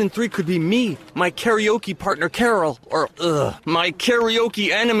 the 1 in 3 could be me, my karaoke partner Carol, or my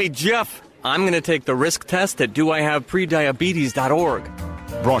karaoke enemy Jeff. I'm going to take the risk test at doihaveprediabetes.org.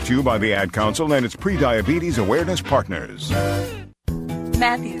 Brought to you by the Ad Council and its Prediabetes Awareness Partners.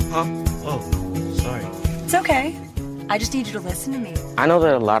 Matthew. Oh, sorry. It's okay. I just need you to listen to me. I know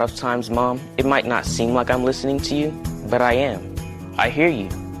that a lot of times, Mom, it might not seem like I'm listening to you, but I am. I hear you.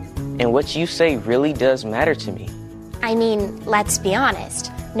 And what you say really does matter to me. I mean, let's be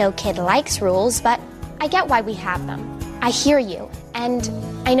honest. No kid likes rules, but I get why we have them. I hear you, and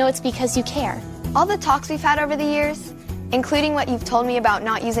I know it's because you care. All the talks we've had over the years, including what you've told me about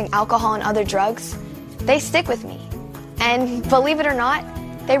not using alcohol and other drugs, they stick with me. And believe it or not,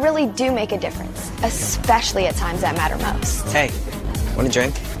 they really do make a difference, especially at times that matter most. Hey, want a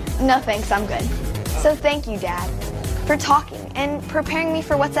drink? No thanks, I'm good. So thank you, Dad, for talking and preparing me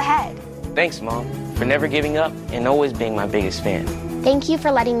for what's ahead. Thanks, Mom, for never giving up and always being my biggest fan. Thank you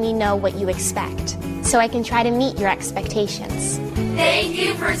for letting me know what you expect, so I can try to meet your expectations. Thank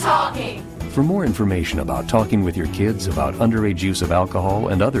you for talking. For more information about talking with your kids about underage use of alcohol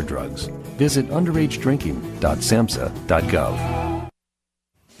and other drugs, visit underagedrinking.samhsa.gov.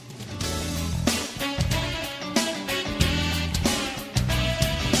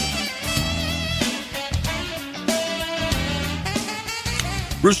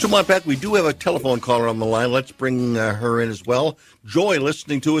 Bruce Dumont back. We do have a telephone caller on the line. Let's bring her in as well. Joy,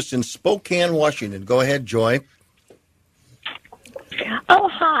 listening to us in Spokane, Washington. Go ahead, Joy. Oh,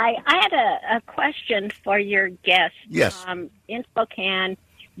 hi. I had a question for your guest. Yes. In Spokane,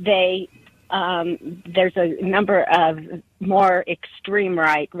 there's a number of more extreme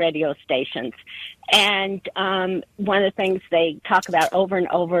right radio stations. And one of the things they talk about over and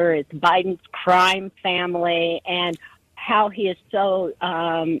over is Biden's crime family and how he is so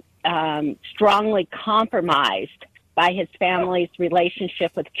strongly compromised by his family's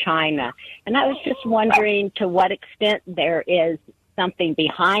relationship with China. And I was just wondering to what extent there is something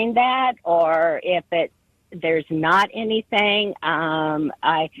behind that, or if there's not anything. My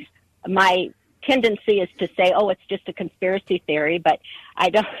tendency is to say, oh, it's just a conspiracy theory, but I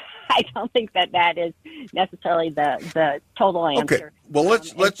don't think that is necessarily the total answer. Okay. Well,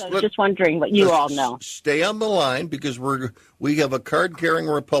 let's just wondering what you all know. Stay on the line, because we have a card-carrying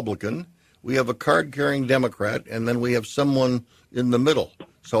Republican, we have a card-carrying Democrat, and then we have someone in the middle.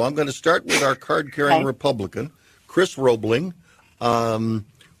 So I'm going to start with our card-carrying Republican, Chris Robling.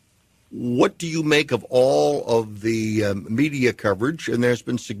 What do you make of all of the media coverage, and there's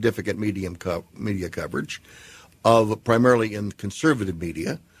been significant media coverage, of primarily in conservative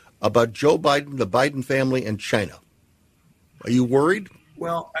media, about Joe Biden, the Biden family, and China? Are you worried?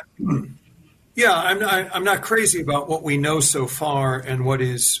 Well, yeah, I'm not crazy about what we know so far and what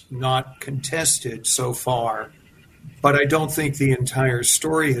is not contested so far, but I don't think the entire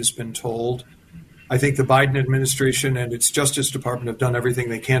story has been told. I think the Biden administration and its Justice Department have done everything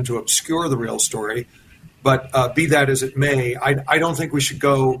they can to obscure the real story. But be that as it may, I don't think we should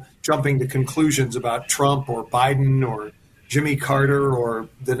go jumping to conclusions about Trump or Biden or Jimmy Carter or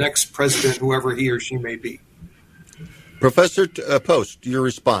the next president, whoever he or she may be. Professor Poast, your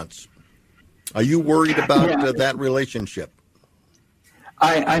response. Are you worried about that relationship?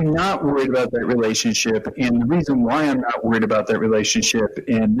 I'm not worried about that relationship, and the reason why I'm not worried about that relationship,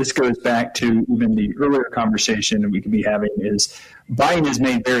 and this goes back to even the earlier conversation that we could be having, is Biden has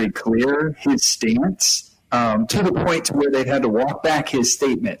made very clear his stance to the point to where they've had to walk back his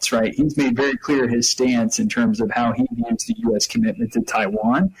statements, right? He's made very clear his stance in terms of how he views the U.S. commitment to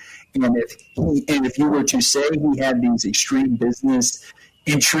Taiwan, and if you were to say he had these extreme business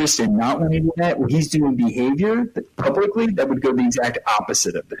interest in not wanting to do that, where he's doing behavior publicly that would go the exact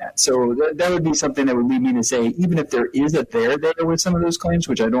opposite of that. So that would be something that would lead me to say, even if there is a there with some of those claims,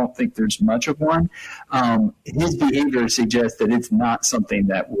 which I don't think there's much of one, his behavior suggests that it's not something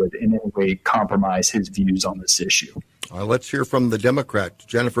that would in any way compromise his views on this issue. Let's hear from the Democrat,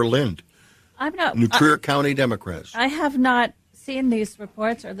 Jennifer Lind. I'm not New Trier County Democrats. I have not seen these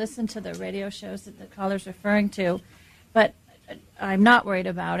reports or listened to the radio shows that the caller's referring to, but I'm not worried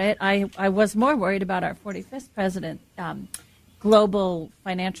about it. I was more worried about our 45th president, global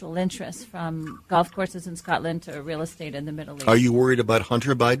financial interests from golf courses in Scotland to real estate in the Middle East. Are you worried about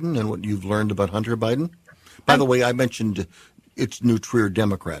Hunter Biden and what you've learned about Hunter Biden? By the way, I mentioned it's New Trier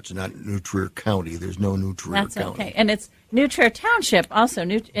Democrats, not New Trier County. There's no New Trier That's County. okay. And it's New Trier Township also,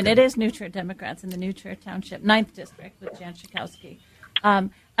 and it is New Trier Democrats in the New Trier Township, 9th District with Jan Schakowsky.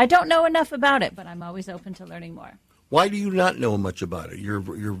 I don't know enough about it, but I'm always open to learning more. Why do you not know much about it? You're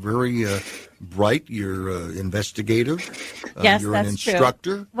very bright. You're investigative. Yes, you're that's an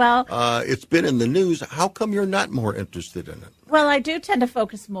instructor. True. Well, it's been in the news. How come you're not more interested in it? Well, I do tend to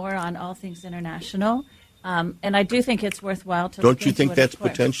focus more on all things international, and I do think it's worthwhile to. Don't you think it, that's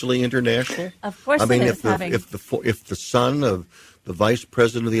potentially international? Of course, I mean, it is if the son of the Vice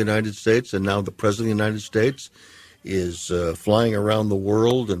President of the United States and now the President of the United States is flying around the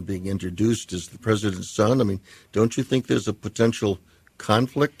world and being introduced as the president's son, I mean, don't you think there's a potential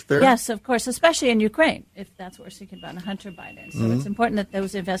conflict there? Yes, of course, especially in Ukraine, if that's what we're speaking about, Hunter Biden. So it's important that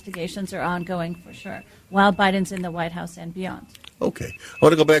those investigations are ongoing for sure, while Biden's in the White House and beyond. Okay. I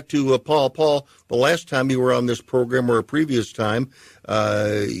want to go back to Paul. Paul, the last time you were on this program or a previous time,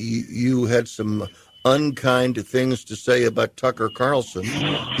 you had some unkind things to say about Tucker Carlson.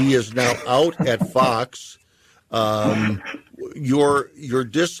 He is now out at Fox. Your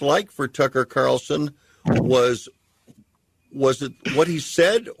dislike for Tucker Carlson was it what he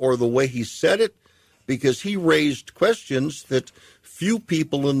said or the way he said it? Because he raised questions that few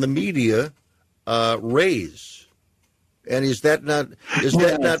people in the media raise. And is that not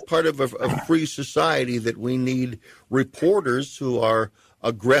part of a free society that we need reporters who are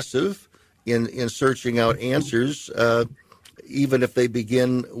aggressive in searching out answers, even if they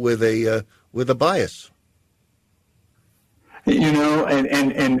begin with a bias? You know,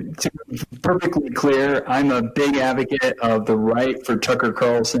 and to be perfectly clear, I'm a big advocate of the right for Tucker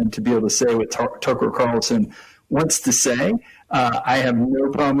Carlson to be able to say what Tucker Carlson wants to say. I have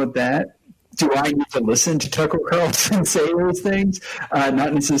no problem with that. Do I need to listen to Tucker Carlson say those things?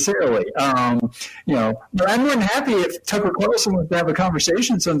 Not necessarily. You know, but I'm more than happy if Tucker Carlson wants to have a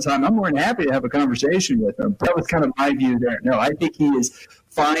conversation sometime. I'm more than happy to have a conversation with him. That was kind of my view there. No, I think he is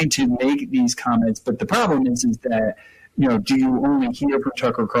fine to make these comments, but the problem is that, you know, do you only hear from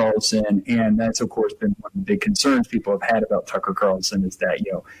Tucker Carlson? And that's, of course, been one of the big concerns people have had about Tucker Carlson is that,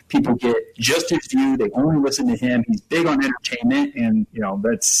 you know, people get just his view. They only listen to him. He's big on entertainment. And, you know,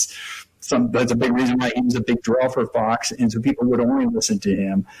 that's a big reason why he was a big draw for Fox. And so people would only listen to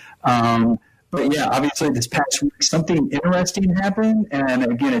him. But yeah, obviously this past week, something interesting happened. And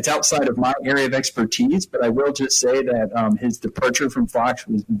again, it's outside of my area of expertise, but I will just say that his departure from Fox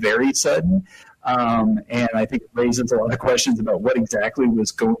was very sudden. And I think it raises a lot of questions about what exactly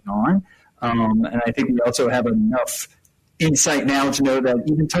was going on. And I think we also have enough insight now to know that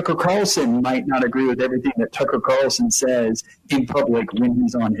even Tucker Carlson might not agree with everything that Tucker Carlson says in public when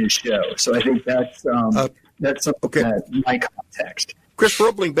he's on his show. So I think that's something that my context. Chris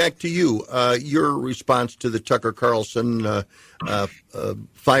Robling, back to you. Your response to the Tucker Carlson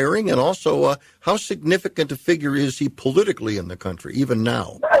firing, and also how significant a figure is he politically in the country, even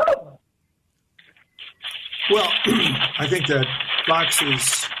now? Well, I think that Fox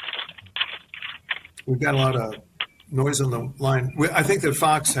is – we've got a lot of noise on the line. I think that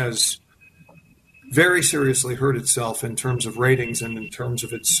Fox has very seriously hurt itself in terms of ratings and in terms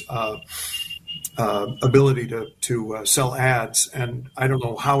of its ability to sell ads, and I don't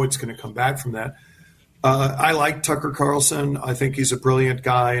know how it's going to come back from that. I like Tucker Carlson. I think he's a brilliant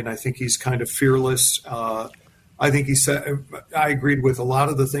guy, and I think he's kind of fearless. I think I agreed with a lot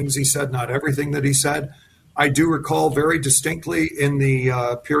of the things he said, not everything that he said. I do recall very distinctly in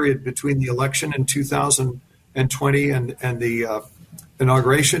the period between the election in 2020 and the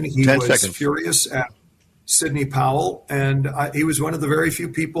inauguration, he was furious at Sidney Powell, and he was one of the very few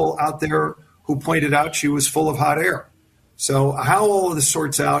people out there who pointed out she was full of hot air. So how all of this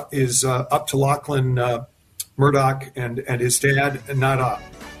sorts out is up to Lachlan Murdoch and his dad, and not up.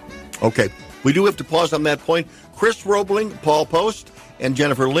 Okay. We do have to pause on that point. Chris Robling, Paul Poast, and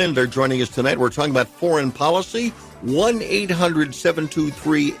Jennifer Lind are joining us tonight. We're talking about foreign policy.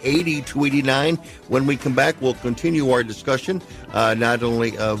 1-800-723-8289. When we come back, we'll continue our discussion, not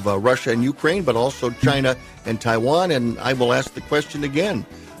only of Russia and Ukraine, but also China and Taiwan. And I will ask the question again.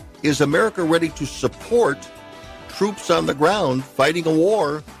 Is America ready to support troops on the ground fighting a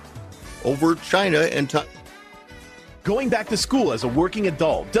war over China and Taiwan? Going back to school as a working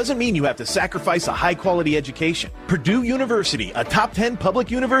adult doesn't mean you have to sacrifice a high-quality education. Purdue University, a top 10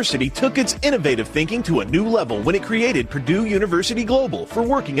 public university, took its innovative thinking to a new level when it created Purdue University Global for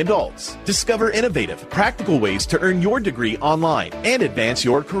working adults. Discover innovative, practical ways to earn your degree online and advance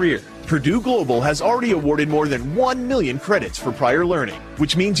your career. Purdue Global has already awarded more than 1 million credits for prior learning,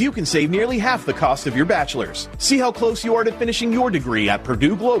 which means you can save nearly half the cost of your bachelor's. See how close you are to finishing your degree at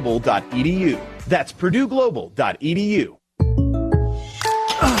purdueglobal.edu. That's purdueglobal.edu.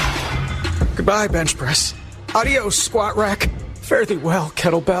 Goodbye, bench press. Adios, squat rack. Fare thee well,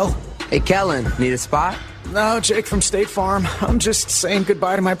 kettlebell. Hey, Kellen, need a spot? No, Jake from State Farm. I'm just saying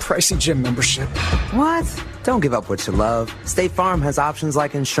goodbye to my pricey gym membership. What? Don't give up what you love. State Farm has options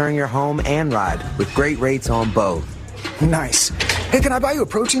like insuring your home and ride with great rates on both. Nice. Hey, can I buy you a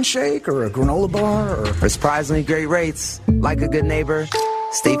protein shake or a granola bar? Or for surprisingly great rates, like a good neighbor,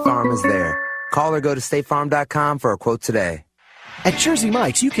 State Farm is there. Call or go to statefarm.com for a quote today. At Jersey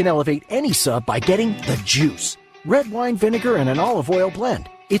Mike's, you can elevate any sub by getting the juice. Red wine vinegar and an olive oil blend.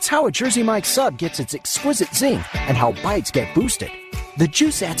 It's how a Jersey Mike's sub gets its exquisite zing and how bites get boosted. The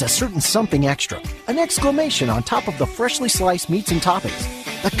juice adds a certain something extra, an exclamation on top of the freshly sliced meats and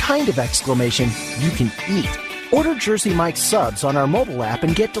toppings. The kind of exclamation you can eat. Order Jersey Mike's subs on our mobile app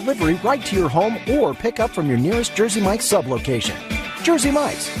and get delivery right to your home or pick up from your nearest Jersey Mike's sub location. Jersey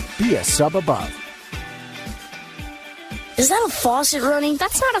Mike's, be a sub above. Is that a faucet running?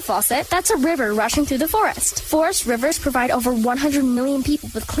 That's not a faucet. That's a river rushing through the forest. Forest rivers provide over 100 million people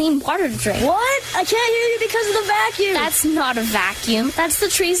with clean water to drink. What? I can't hear you because of the vacuum. That's not a vacuum. That's the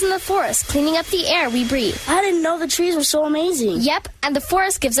trees in the forest cleaning up the air we breathe. I didn't know the trees were so amazing. Yep, and the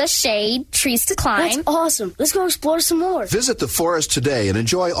forest gives us shade, trees to climb. That's awesome. Let's go explore some more. Visit the forest today and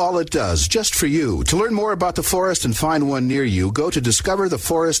enjoy all it does just for you. To learn more about the forest and find one near you, go to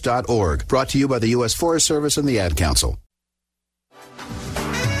discovertheforest.org. Brought to you by the U.S. Forest Service and the Ad Council.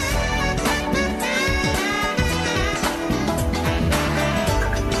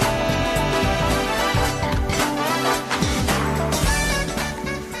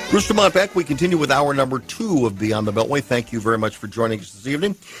 Bruce Dumont back. We continue with hour number 2 of Beyond the Beltway. Thank you very much for joining us this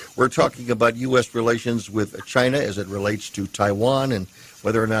evening. We're talking about U.S. relations with China as it relates to Taiwan and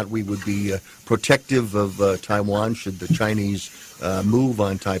whether or not we would be protective of Taiwan should the Chinese move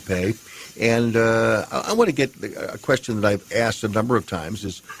on Taipei. And I want to get a question that I've asked a number of times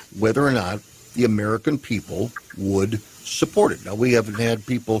is whether or not the American people would support it. Now, we haven't had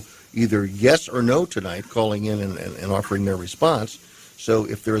people either yes or no tonight calling in and offering their response. So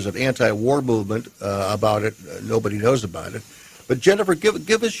if there's an anti-war movement about it, nobody knows about it. But Jennifer,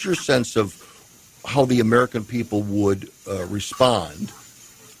 give us your sense of how the American people would respond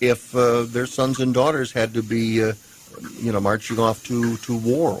if their sons and daughters had to be, marching off to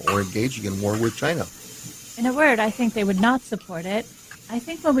war or engaging in war with China. In a word, I think they would not support it. I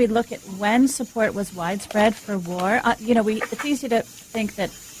think when we look at when support was widespread for war, it's easy to think that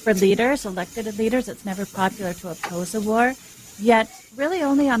for leaders, elected leaders, it's never popular to oppose a war. Yet, really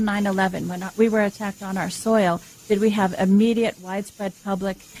only on 9/11, when we were attacked on our soil, did we have immediate, widespread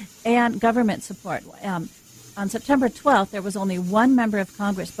public and government support. On September 12th, there was only one member of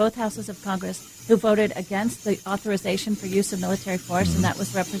Congress, both houses of Congress, who voted against the authorization for use of military force, and that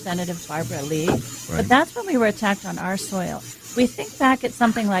was Representative Barbara Lee. Right. But that's when we were attacked on our soil. We think back at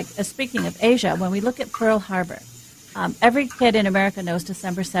something like, speaking of Asia, when we look at Pearl Harbor, every kid in America knows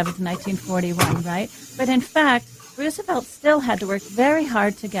December 7th, 1941, right? But in fact, Roosevelt still had to work very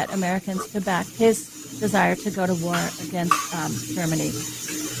hard to get Americans to back his desire to go to war against Germany.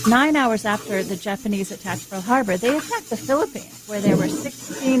 9 hours after the Japanese attacked Pearl Harbor, they attacked the Philippines, where there were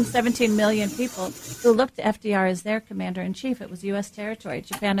 17 million people who looked to FDR as their commander-in-chief. It was U.S. territory.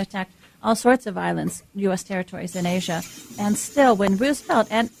 Japan attacked all sorts of islands, U.S. territories in Asia. And still, when Roosevelt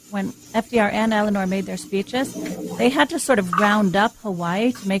and when FDR and Eleanor made their speeches, they had to sort of round up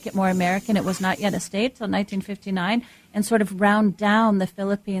Hawaii to make it more American. It was not yet a state till 1959, and sort of round down the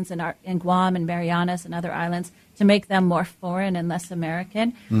Philippines and Guam and Marianas and other islands to make them more foreign and less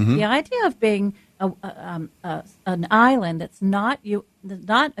American. Mm-hmm. The idea of being an island that's not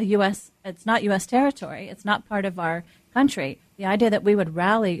a U.S. It's not U.S. territory. It's not part of our country. The idea that we would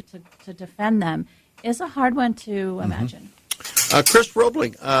rally to defend them is a hard one to imagine. Chris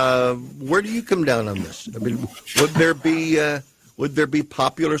Robling, where do you come down on this? I mean, would there be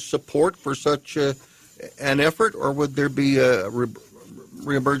popular support for such an effort, or would there be a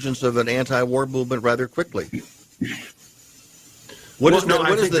reemergence of an anti-war movement rather quickly? What is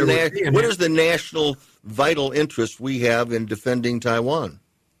the national vital interest we have in defending Taiwan?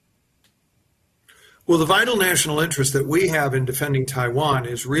 Well, the vital national interest that we have in defending Taiwan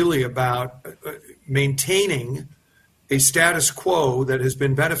is really about maintaining a status quo that has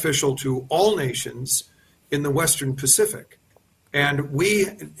been beneficial to all nations in the Western Pacific. And we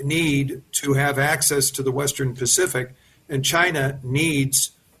need to have access to the Western Pacific, and China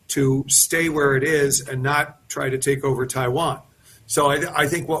needs to stay where it is and not try to take over Taiwan. So I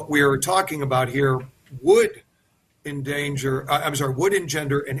think what we're talking about here would engender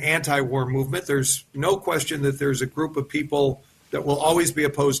an anti-war movement. There's no question that there's a group of people that will always be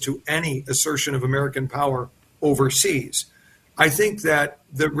opposed to any assertion of American power overseas. I think that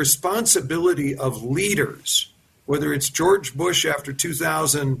the responsibility of leaders, whether it's George Bush after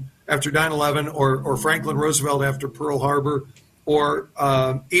 2000, after 9/11, or Franklin Roosevelt after Pearl Harbor, or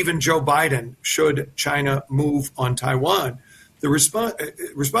even Joe Biden, should China move on Taiwan, the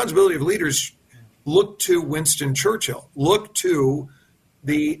responsibility of leaders look to Winston Churchill, look to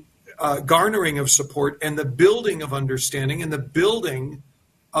the garnering of support and the building of understanding and the building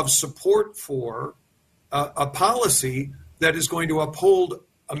of support for a policy that is going to uphold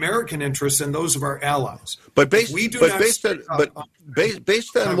American interests and those of our allies. But based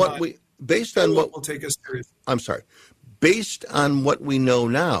on what we know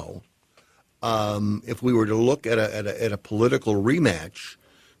now, if we were to look at a political rematch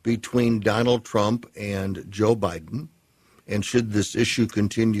between Donald Trump and Joe Biden, and should this issue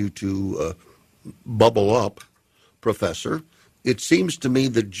continue to bubble up, Professor, it seems to me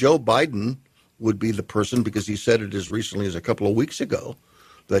that Joe Biden would be the person, because he said it as recently as a couple of weeks ago,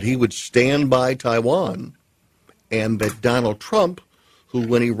 that he would stand by Taiwan, and that Donald Trump, who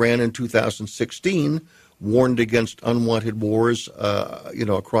when he ran in 2016 warned against unwanted wars,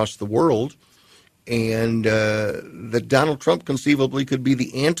 across the world, and that Donald Trump conceivably could be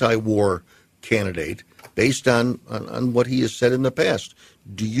the anti-war candidate based on what he has said in the past.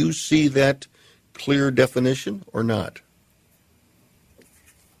 Do you see that clear definition or not?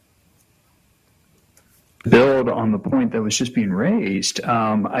 Build on the point that was just being raised.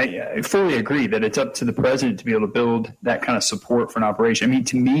 I fully agree that it's up to the president to be able to build that kind of support for an operation. I mean,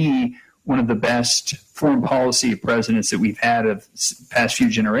 to me, one of the best foreign policy presidents that we've had of the past few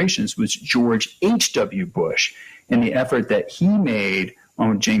generations was George H.W. Bush, and the effort that he made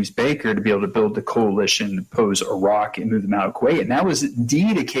on James Baker to be able to build the coalition, oppose Iraq, and move them out of Kuwait. And that was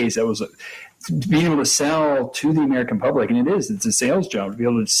indeed a case that was being able to sell to the American public, and it's a sales job to be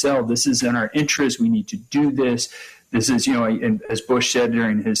able to sell, this is in our interest, we need to do this. This is, and as Bush said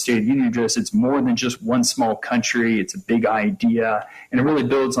during his State of the Union address, it's more than just one small country, it's a big idea, and it really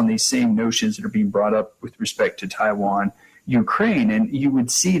builds on these same notions that are being brought up with respect to Taiwan, Ukraine, and you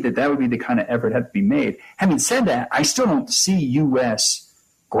would see that would be the kind of effort that had to be made. Having said that, I still don't see U.S.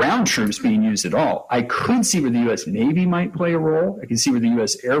 ground troops being used at all. I could see where the U.S. Navy might play a role. I can see where the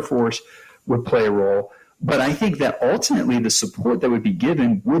U.S. Air Force would play a role. But I think that ultimately the support that would be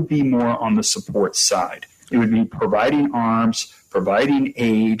given would be more on the support side. It would be providing arms, providing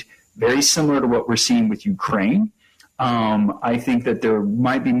aid, very similar to what we're seeing with Ukraine. I think that there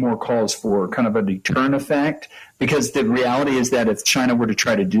might be more calls for kind of a deterrent effect, because the reality is that if China were to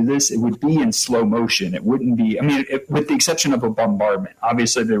try to do this, it would be in slow motion. It wouldn't be, with the exception of a bombardment.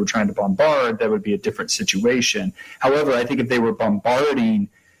 Obviously, if they were trying to bombard, that would be a different situation. However, I think if they were bombarding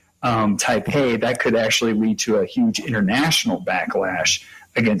Taipei, that could actually lead to a huge international backlash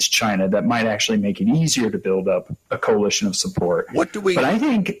against China that might actually make it easier to build up a coalition of support. But I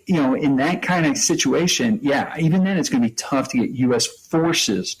think, in that kind of situation, even then it's going to be tough to get U.S.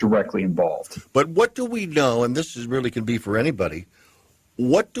 forces directly involved. But what do we know, and this really can be for anybody,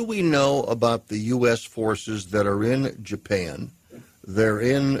 what do we know about the U.S. forces that are in Japan? They're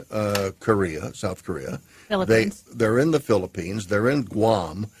in Korea, South Korea. Philippines. They're in the Philippines. They're in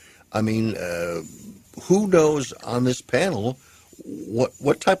Guam. I mean, who knows on this panel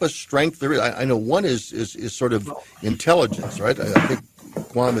what type of strength there is? I know one is sort of intelligence, right? I think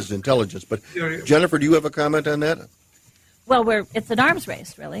Guam is intelligence. But Jennifer, do you have a comment on that? Well, it's an arms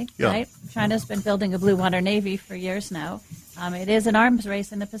race, really, right? China's been building a blue water navy for years now. It is an arms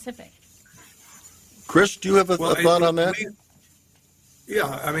race in the Pacific. Chris, do you have a thought on that?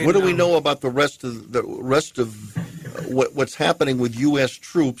 What do we know about the rest of what's happening with U.S.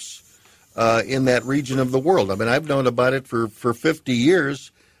 troops in that region of the world? I mean, I've known about it for 50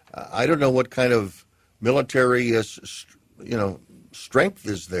 years. I don't know what kind of military, strength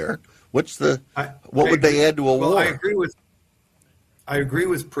is there. What would they add to a war? I agree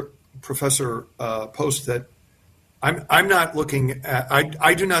with Professor Poast, that I'm not looking at.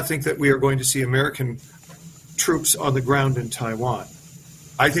 I do not think that we are going to see American troops on the ground in Taiwan.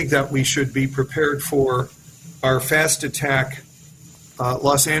 I think that we should be prepared for our fast attack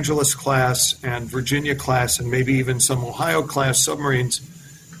Los Angeles class and Virginia class and maybe even some Ohio class submarines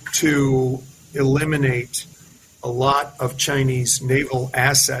to eliminate a lot of Chinese naval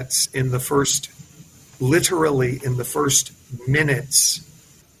assets literally in the first minutes.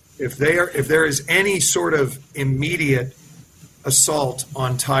 If there is any sort of immediate assault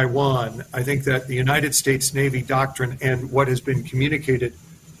on Taiwan, I think that the United States Navy doctrine and what has been communicated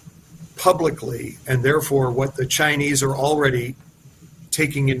publicly, and therefore what the Chinese are already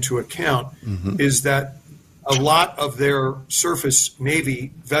taking into account, is that a lot of their surface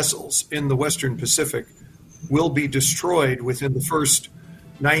Navy vessels in the Western Pacific will be destroyed within the first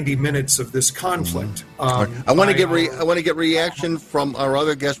 90 minutes of this conflict. I want to get reaction from our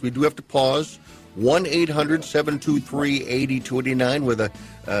other guests. We do have to pause. 1-800-723-8289 with a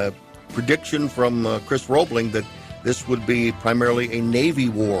prediction from Chris Robling that this would be primarily a Navy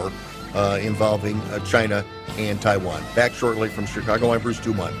war involving China and Taiwan. Back shortly from Chicago. I'm Bruce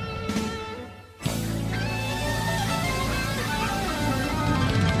Dumont.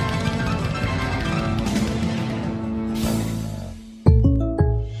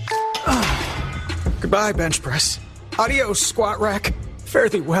 Goodbye, bench press. Adios, squat rack. Fare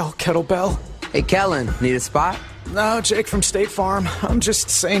thee well, kettlebell. Hey, Kellen, need a spot? No, Jake from State Farm. I'm just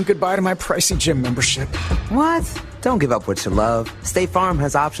saying goodbye to my pricey gym membership. What? Don't give up what you love. State Farm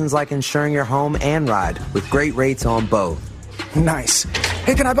has options like insuring your home and ride with great rates on both. Nice.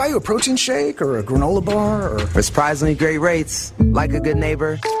 Hey, can I buy you a protein shake or a granola bar? For surprisingly great rates, like a good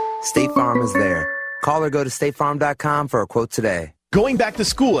neighbor, State Farm is there. Call or go to statefarm.com for a quote today. Going back to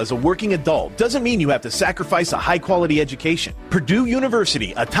school as a working adult doesn't mean you have to sacrifice a high-quality education. Purdue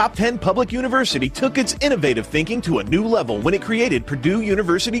University, a top 10 public university, took its innovative thinking to a new level when it created Purdue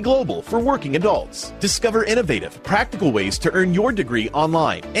University Global for working adults. Discover innovative, practical ways to earn your degree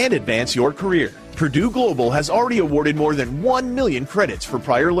online and advance your career. Purdue Global has already awarded more than 1 million credits for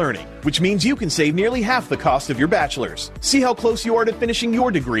prior learning, which means you can save nearly half the cost of your bachelor's. See how close you are to finishing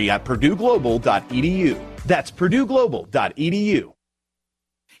your degree at purdueglobal.edu. That's purdueglobal.edu.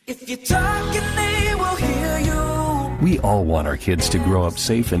 If you're talking, they will hear you. We all want our kids to grow up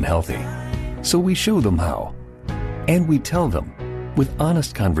safe and healthy, so we show them how. And we tell them with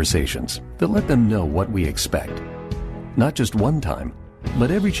honest conversations that let them know what we expect. Not just one time,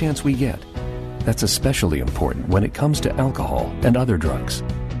 but every chance we get. That's especially important when it comes to alcohol and other drugs.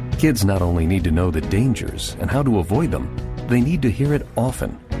 Kids not only need to know the dangers and how to avoid them, they need to hear it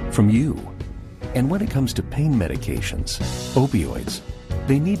often from you. And when it comes to pain medications, opioids,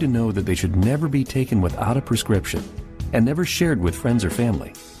 they need to know that they should never be taken without a prescription and never shared with friends or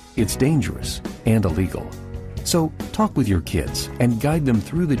family. It's dangerous and illegal. So talk with your kids and guide them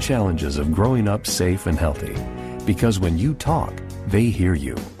through the challenges of growing up safe and healthy. Because when you talk, they hear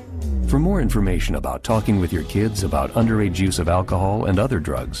you. For more information about talking with your kids about underage use of alcohol and other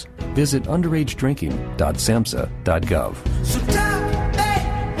drugs, visit underagedrinking.samhsa.gov. So talk,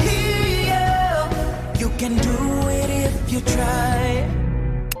 hey, you can do it if you try.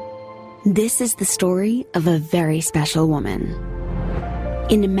 This is the story of a very special woman.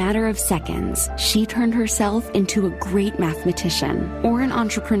 In a matter of seconds, she turned herself into a great mathematician or an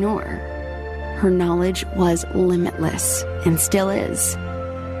entrepreneur. Her knowledge was limitless and still is.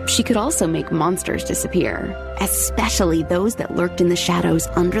 She could also make monsters disappear, especially those that lurked in the shadows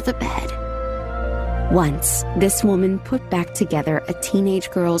under the bed. Once, this woman put back together a teenage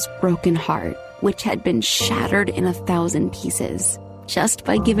girl's broken heart, which had been shattered in 1,000 pieces. Just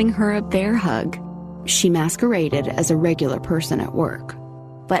by giving her a bear hug. She masqueraded as a regular person at work,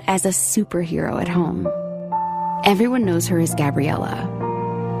 but as a superhero at home. Everyone knows her as Gabriella.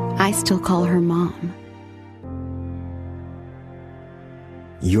 I still call her Mom.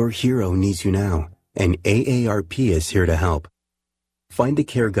 Your hero needs you now, and AARP is here to help. Find the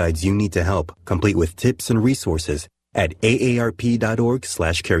care guides you need to help, complete with tips and resources at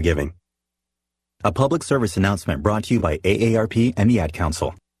aarp.org/caregiving. A public service announcement brought to you by AARP and the Ad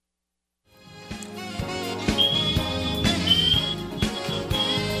Council.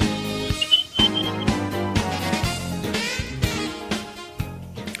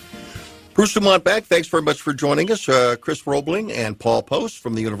 Bruce Dumont back. Thanks very much for joining us. Chris Robling and Paul Poast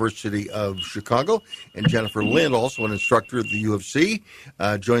from the University of Chicago, and Jennifer Lind, also an instructor at the U of C,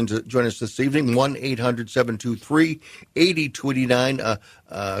 join us this evening. 1-800-723-8289.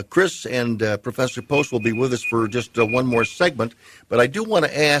 Chris and Professor Poast will be with us for just one more segment, but I do want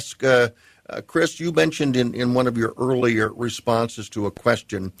to ask, Chris, you mentioned in one of your earlier responses to a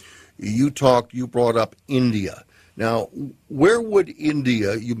question, you brought up India. Now, where would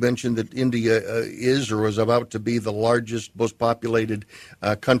India, you mentioned that India is or is about to be the largest, most populated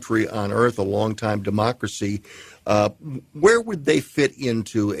country on earth, a long-time democracy. Where would they fit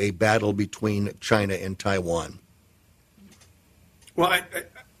into a battle between China and Taiwan? Well,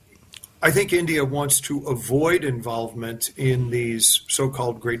 I think India wants to avoid involvement in these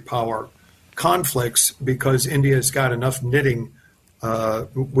so-called great power conflicts because India has got enough knitting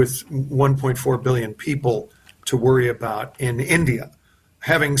with 1.4 billion people to worry about in India.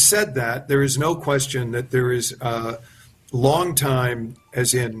 Having said that, there is no question that there is a long time,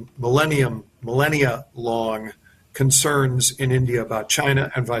 as in millennia long concerns in India about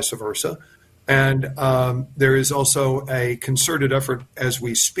China and vice versa. And there is also a concerted effort as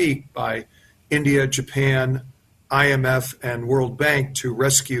we speak by India, Japan, IMF, and World Bank to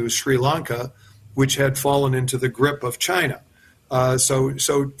rescue Sri Lanka, which had fallen into the grip of China.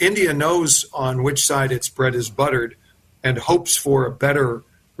 So India knows on which side its bread is buttered and hopes for a better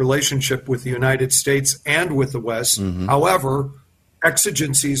relationship with the United States and with the West. Mm-hmm. However,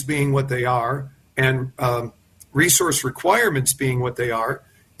 exigencies being what they are and resource requirements being what they are,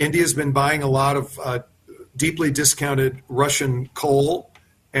 India's been buying a lot of deeply discounted Russian coal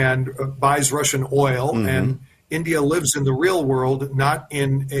and buys Russian oil. Mm-hmm. And India lives in the real world, not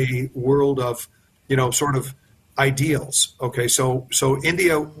in a world of, sort of ideals. Okay, so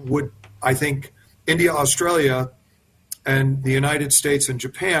India would, I think, India, Australia, and the United States and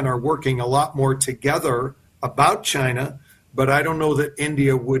Japan are working a lot more together about China, but I don't know that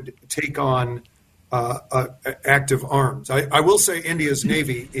India would take on active arms. I will say India's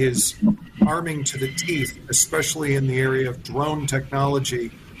Navy is arming to the teeth, especially in the area of drone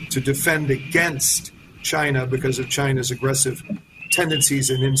technology, to defend against China because of China's aggressive tendencies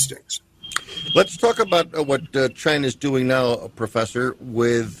and instincts. Let's talk about what China's doing now, Professor,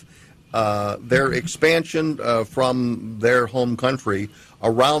 with their expansion from their home country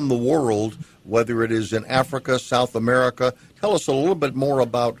around the world, whether it is in Africa, South America. Tell us a little bit more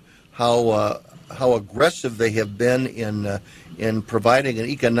about how aggressive they have been in providing an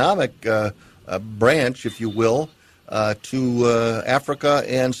economic branch, if you will, to Africa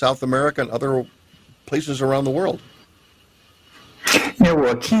and South America and other places around the world.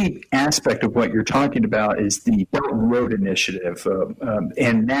 Well, a key aspect of what you're talking about is the Belt and Road Initiative,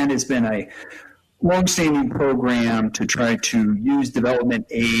 and that has been a longstanding program to try to use development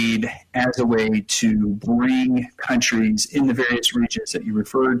aid as a way to bring countries in the various regions that you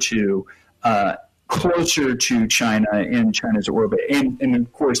referred to closer to China and China's orbit. And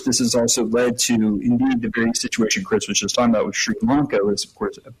of course, this has also led to, indeed, the very situation Chris was just talking about with Sri Lanka is, of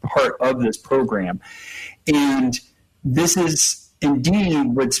course, a part of this program. And this is indeed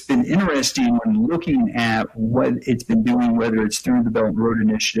what's been interesting when looking at what it's been doing, whether it's through the Belt and Road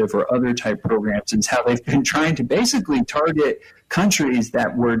Initiative or other type programs, is how they've been trying to basically target countries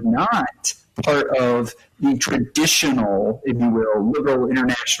that were not part of the traditional, if you will, liberal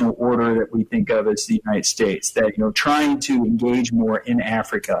international order that we think of as the United States, that, trying to engage more in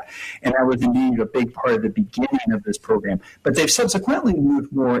Africa. And that was indeed a big part of the beginning of this program. But they've subsequently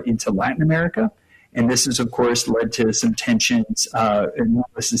moved more into Latin America. And this has, of course, led to some tensions,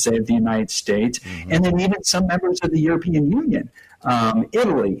 needless to say, of the United States, mm-hmm. and then even some members of the European Union,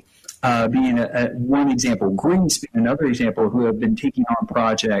 Italy being one example, Greece being another example, who have been taking on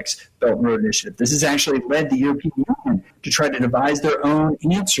projects, Belt and Road Initiative. This has actually led the European Union to try to devise their own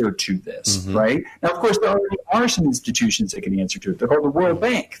answer to this, mm-hmm. right? Now, of course, there already are some institutions that can answer to it. They're called the World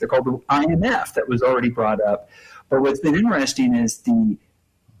Bank. They're called the IMF, that was already brought up. But what's been interesting is the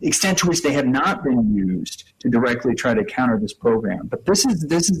extent to which they have not been used to directly try to counter this program. But this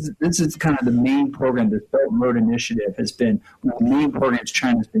is kind of the main program. This Belt and Road Initiative has been one of the main programs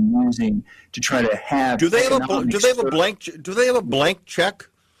China's been using to try to have. Do they have a blank check?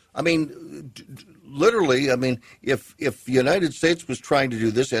 I mean, literally. I mean, if the United States was trying to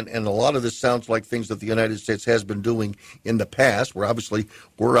do this, and a lot of this sounds like things that the United States has been doing in the past, where obviously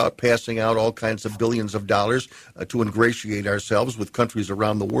we're out passing out all kinds of billions of dollars to ingratiate ourselves with countries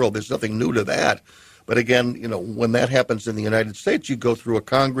around the world. There's nothing new to that. But again, when that happens in the United States, you go through a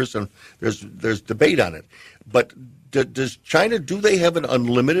Congress and there's debate on it. But does China, do they have an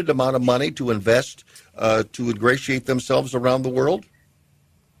unlimited amount of money to invest to ingratiate themselves around the world?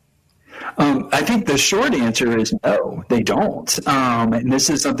 I think the short answer is no, they don't. And this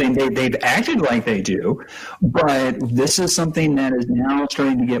is something they've acted like they do, but this is something that is now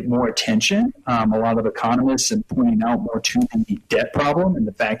starting to get more attention. A lot of economists are pointing out more to the debt problem and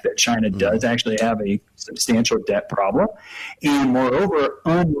the fact that China does actually have a substantial debt problem. And moreover,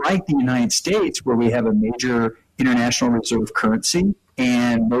 unlike the United States, where we have a major international reserve currency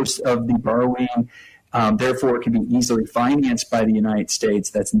and most of the borrowing, therefore, can be easily financed by the United States.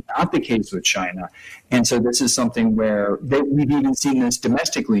 That's not the case with China. And so this is something where we've even seen this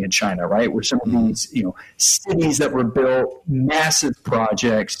domestically in China, right, where some of these cities that were built, massive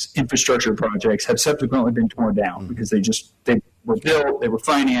projects, infrastructure projects, have subsequently been torn down because they were built, they were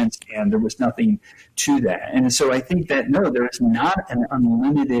financed, and there was nothing to that. And so I think that, no, there is not an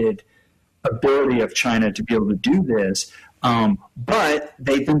unlimited ability of China to be able to do this. But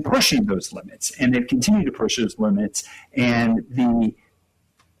they've been pushing those limits, and they've continued to push those limits, and the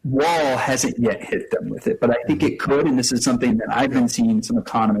wall hasn't yet hit them with it. But I think it could, and this is something that I've been seeing some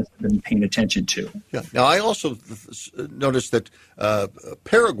economists have been paying attention to. Yeah. Now, I also noticed that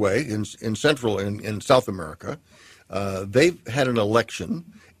Paraguay in South America, they've had an election,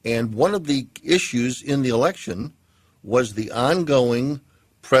 and one of the issues in the election was the ongoing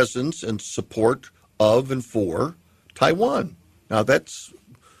presence and support of and for Taiwan. Now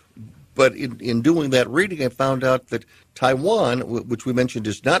but in doing that reading, I found out that Taiwan, which we mentioned,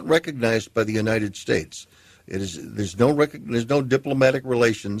 is not recognized by the United States. There's no diplomatic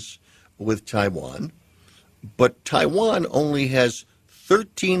relations with Taiwan, but Taiwan only has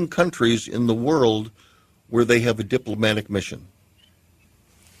 13 countries in the world where they have a diplomatic mission.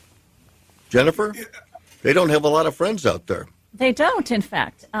 Jennifer, they don't have a lot of friends out there. They don't, in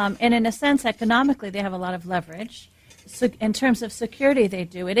fact. And in a sense, economically, they have a lot of leverage. So in terms of security, they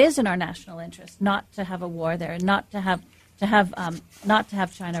do. It is in our national interest not to have a war there, not to have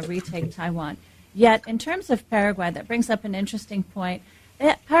China retake Taiwan. Yet, in terms of Paraguay, that brings up an interesting point.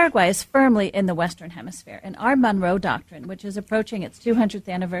 Paraguay is firmly in the Western Hemisphere, and our Monroe Doctrine, which is approaching its 200th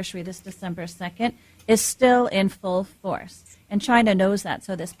anniversary this December 2nd, is still in full force. And China knows that.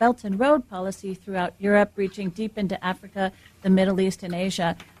 So this Belt and Road policy throughout Europe, reaching deep into Africa, the Middle East, and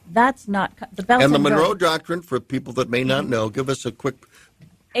Asia, that's not the Belt and the Road. Monroe Doctrine, for people that may not know, give us a quick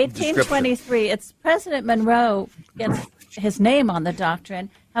 1823. It's President Monroe gets his name on the doctrine.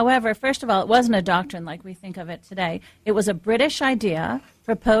 However, first of all, it wasn't a doctrine like we think of it today. It was a British idea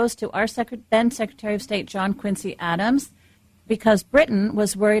proposed to our then Secretary of State John Quincy Adams, because Britain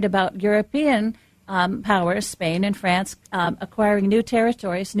was worried about European powers, Spain and France, acquiring new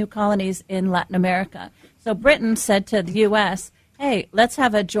territories, new colonies in Latin America. So Britain said to the U.S., hey, let's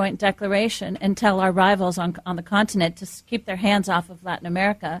have a joint declaration and tell our rivals on the continent to keep their hands off of Latin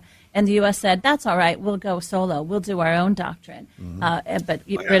America. And the U.S. said, that's all right, we'll go solo. We'll do our own doctrine. But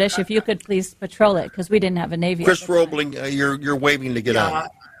British, if you could please patrol it, because we didn't have a Navy. Chris Robling, you're waving to get on.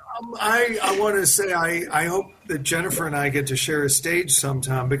 I want to say I hope that Jennifer and I get to share a stage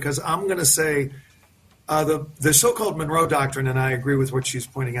sometime, because I'm going to say the so-called Monroe Doctrine, and I agree with what she's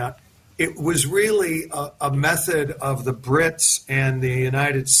pointing out, it was really a method of the Brits and the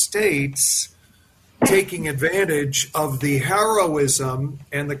United States taking advantage of the heroism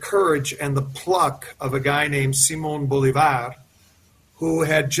and the courage and the pluck of a guy named Simón Bolívar, who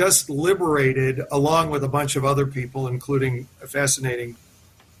had just liberated, along with a bunch of other people, including a fascinating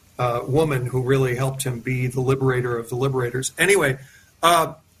woman who really helped him be the liberator of the liberators. Anyway,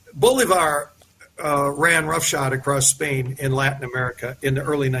 Bolívar ran roughshod across Spain in Latin America in the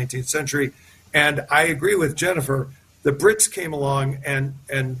early 19th century. And I agree with Jennifer. The Brits came along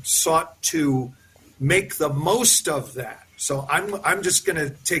and sought to make the most of that. So I'm just going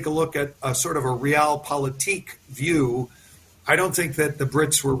to take a look at a sort of a realpolitik view. I don't think that the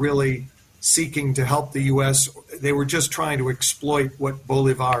Brits were really seeking to help the U.S. They were just trying to exploit what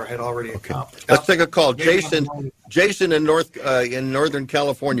Bolivar had already accomplished. Let's take a call. Jason in Northern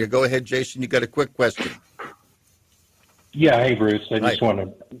California. Go ahead, Jason. You got a quick question. Yeah, hey, Bruce. I just want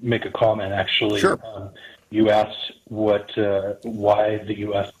to make a comment, actually. Sure. You asked why the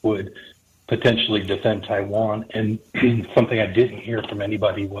U.S. would potentially defend Taiwan, and something I didn't hear from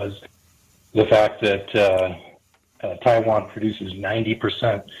anybody was the fact that Taiwan produces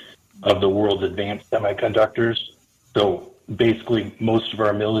 90% of the world's advanced semiconductors. So basically, most of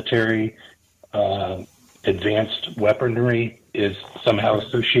our military advanced weaponry is somehow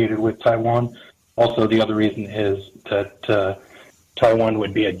associated with Taiwan. Also, the other reason is that Taiwan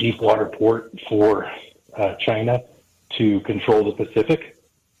would be a deep water port for China to control the Pacific.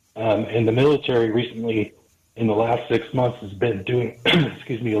 And the military recently, in the last 6 months, has been doing,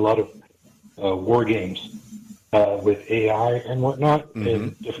 a lot of war games with AI and whatnot,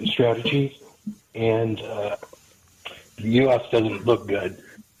 and different strategies. And the U.S. doesn't look good.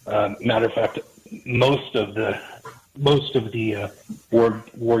 Matter of fact, most of the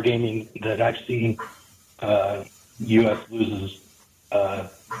war gaming that I've seen, U.S. loses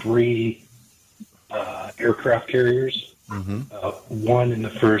 3 aircraft carriers. One in the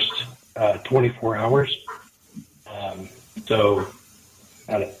first 24 hours. So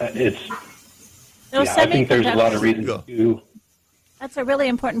it's. Yeah, I think there's a lot of reasons to. That's a really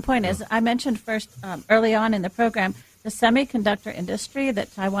important point. As I mentioned first early on in the program, the semiconductor industry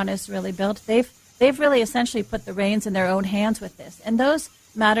that Taiwan has really built, they've really essentially put the reins in their own hands with this. And those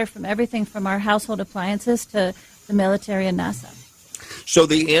matter from everything from our household appliances to the military and NASA. So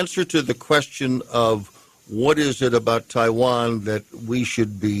the answer to the question of what is it about Taiwan that we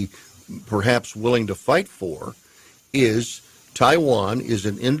should be perhaps willing to fight for is Taiwan is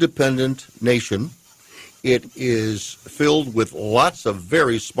an independent nation. It is filled with lots of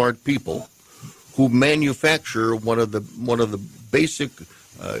very smart people who manufacture one of the basic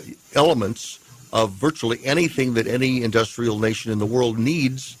elements of virtually anything that any industrial nation in the world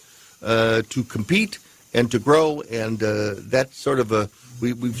needs to compete and to grow. And that's sort of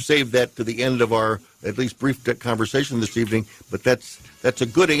we've saved that to the end of our at least brief conversation this evening. But that's a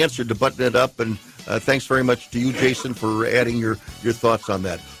good answer to button it up. And thanks very much to you, Jason, for adding your thoughts on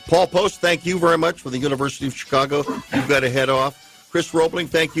that. Paul Poast, thank you very much for the University of Chicago. You've got to head off. Chris Robling,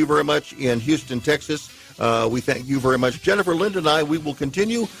 thank you very much in Houston, Texas. We thank you very much. Jennifer Lind and I, we will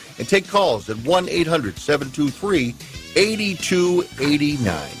continue and take calls at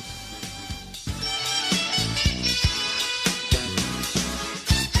 1-800-723-8289.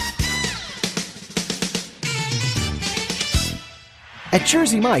 At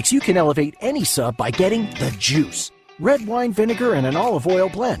Jersey Mike's, you can elevate any sub by getting the juice. Red wine vinegar and an olive oil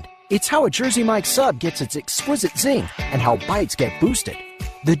blend. It's how a Jersey Mike's sub gets its exquisite zing and how bites get boosted.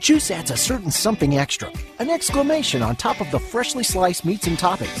 The juice adds a certain something extra, an exclamation on top of the freshly sliced meats and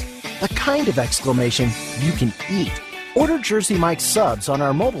toppings. The kind of exclamation you can eat. Order Jersey Mike's subs on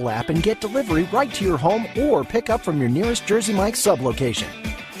our mobile app and get delivery right to your home or pick up from your nearest Jersey Mike's sub location.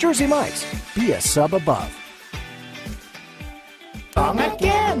 Jersey Mike's, be a sub above. Song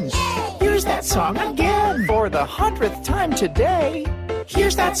again. Here's that song again. For the 100th time today.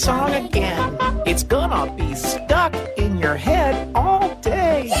 Here's that song again. It's gonna be stuck in your head all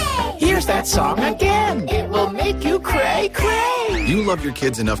day. Here's that song again. It will make you cray, cray. You love your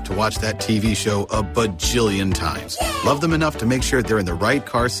kids enough to watch that TV show a bajillion times. Love them enough to make sure they're in the right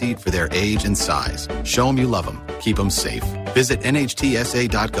car seat for their age and size. Show them you love them. Keep them safe. Visit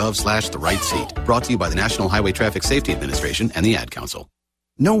nhtsa.gov/the-right-seat. Brought to you by the National Highway Traffic Safety Administration and the Ad Council.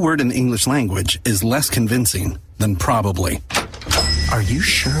 No word in the English language is less convincing than probably. Are you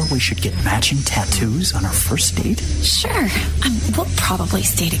sure we should get matching tattoos on our first date? Sure. We'll probably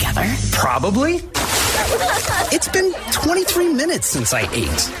stay together. Probably? It's been 23 minutes since I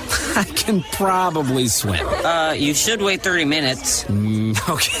ate. I can probably swim. You should wait 30 minutes.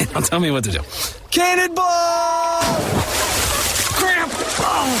 Okay, now tell me what to do. Cannonball! Cramp!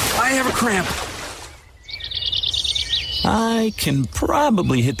 Oh, I have a cramp. I can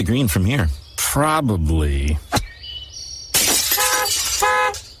probably hit the green from here. Probably.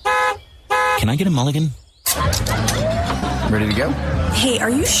 Can I get a mulligan? Ready to go? Hey, are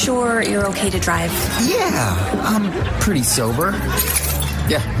you sure you're okay to drive? Yeah, I'm pretty sober.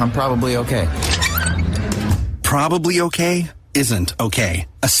 Yeah, I'm probably okay. Probably okay isn't okay,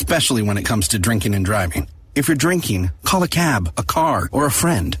 especially when it comes to drinking and driving. If you're drinking, call a cab, a car, or a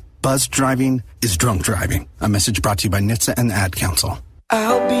friend. Buzzed driving is drunk driving. A message brought to you by NHTSA and the Ad Council.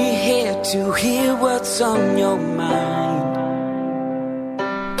 I'll be here to hear what's on your mind.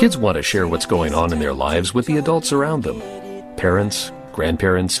 Kids want to share what's going on in their lives with the adults around them. Parents,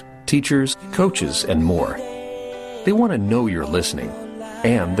 grandparents, teachers, coaches, and more. They want to know you're listening,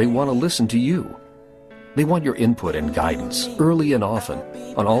 and they want to listen to you. They want your input and guidance, early and often,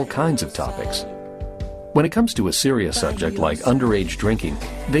 on all kinds of topics. When it comes to a serious subject like underage drinking,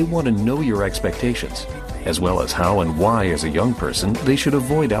 they want to know your expectations, as well as how and why as a young person they should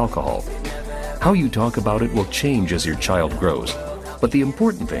avoid alcohol. How you talk about it will change as your child grows, but the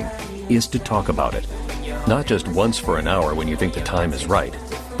important thing is to talk about it. Not just once for an hour when you think the time is right,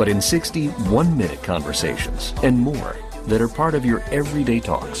 but in 60 one-minute conversations and more that are part of your everyday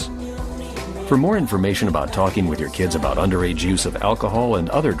talks. For more information about talking with your kids about underage use of alcohol and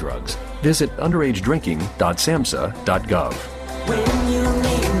other drugs, visit underagedrinking.samhsa.gov. When you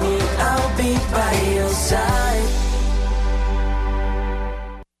need me, I'll be by your side.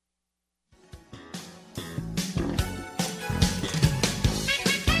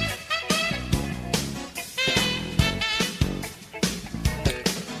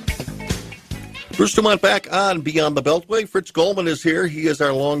 Bruce Dumont back on Beyond the Beltway. Fritz Goldman is here. He is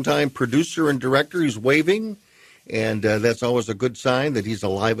our longtime producer and director. He's waving, and that's always a good sign that he's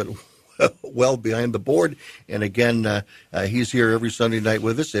alive and well behind the board. And again, he's here every Sunday night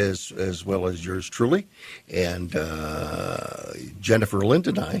with us, as well as yours truly. And Jennifer Lind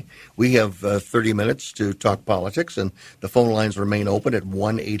and I, we have 30 minutes to talk politics, and the phone lines remain open at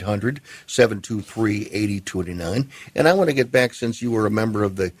 1-800-723-8289. And I want to get back, since you were a member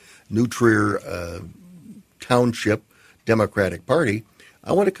of the New Trier Township Democratic Party,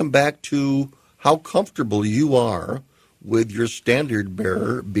 I want to come back to how comfortable you are with your standard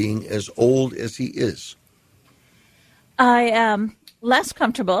bearer being as old as he is. I am less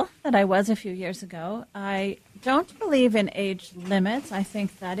comfortable than I was a few years ago. I don't believe in age limits. I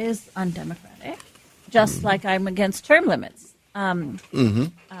think that is undemocratic, just like I'm against term limits.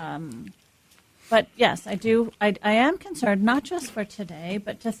 But yes, I do. I am concerned, not just for today,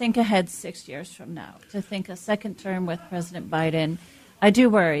 but to think ahead 6 years from now, to think a second term with President Biden. I do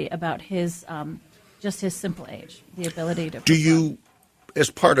worry about his just his simple age, the ability to. Do you,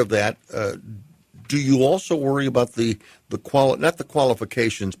 as part of that, do you also worry about not the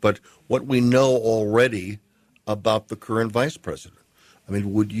qualifications, but what we know already about the current vice president? I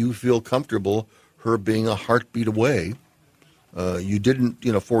mean, would you feel comfortable her being a heartbeat away? You didn't,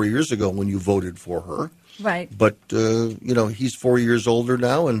 4 years ago when you voted for her. Right. But, he's 4 years older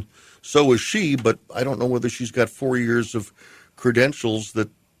now, and so is she, but I don't know whether she's got 4 years of credentials that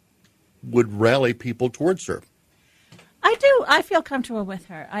would rally people towards her. I do. I feel comfortable with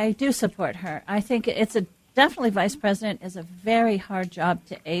her. I do support her. I think definitely vice president is a very hard job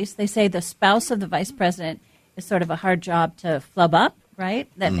to ace. They say the spouse of the vice president is sort of a hard job to flub up, right?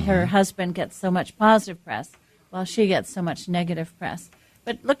 That her husband gets so much positive press while she gets so much negative press.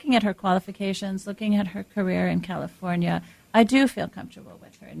 But looking at her qualifications, looking at her career in California, I do feel comfortable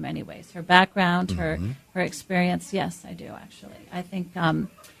with her in many ways. Her background, her experience, yes, I do actually. I think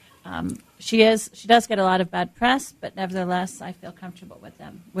she does get a lot of bad press, but nevertheless, I feel comfortable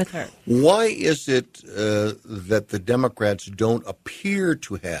with her. Why is it that the Democrats don't appear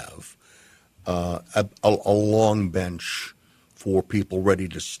to have a long bench for people ready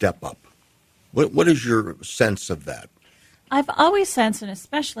to step up? What is your sense of that? I've always sensed, and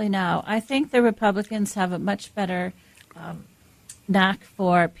especially now, I think the Republicans have a much better knack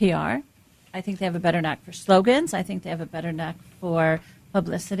for PR. I think they have a better knack for slogans. I think they have a better knack for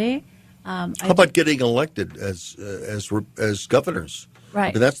publicity. How about getting elected as governors?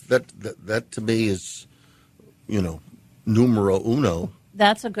 Right. I mean, that to me is, numero uno.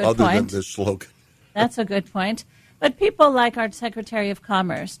 That's a good point. Other than the slogan. That's a good point. But people like our Secretary of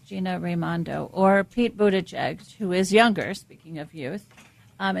Commerce, Gina Raimondo, or Pete Buttigieg, who is younger, speaking of youth,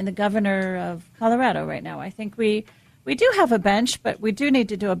 and the governor of Colorado right now, I think we do have a bench, but we do need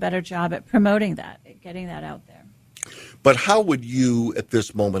to do a better job at promoting that, at getting that out there. But how would you, at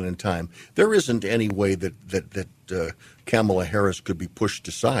this moment in time, there isn't any way that Kamala Harris could be pushed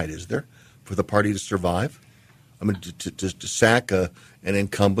aside, is there, for the party to survive? I mean, to sack an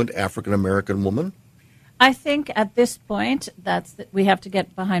incumbent African-American woman? I think at this point we have to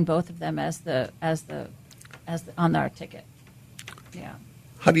get behind both of them as on our ticket. Yeah.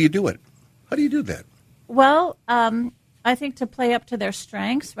 How do you do it? How do you do that? Well, I think to play up to their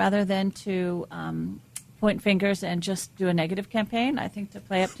strengths rather than to point fingers and just do a negative campaign. I think to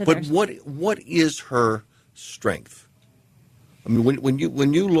play up to their. But what is her strength? I mean, when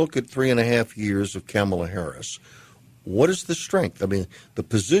you look at 3.5 years of Kamala Harris, what is the strength? I mean, the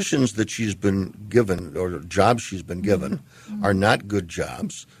positions that she's been given or jobs she's been given are not good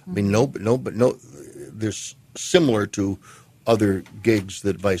jobs. I mean, no, they're similar to other gigs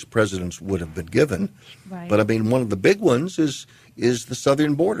that vice presidents would have been given. Right. But I mean, one of the big ones is the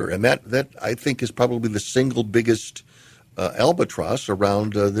southern border, and that I think is probably the single biggest albatross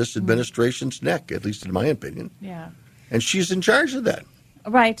around this administration's neck, at least in my opinion. Yeah. And she's in charge of that.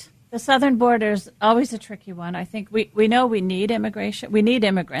 Right. The southern border is always a tricky one. I think we know we need immigration. We need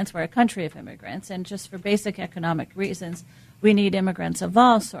immigrants. We're a country of immigrants. And just for basic economic reasons, we need immigrants of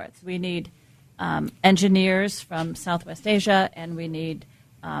all sorts. We need engineers from Southwest Asia, and we need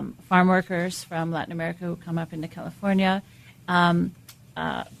farm workers from Latin America who come up into California. The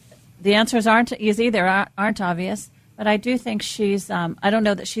answers aren't easy. They aren't obvious. But I do think she's I don't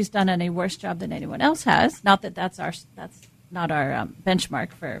know that she's done any worse job than anyone else has. Not that that's not our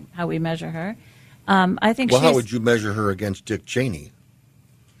benchmark for how we measure her. I think. Well, how would you measure her against Dick Cheney?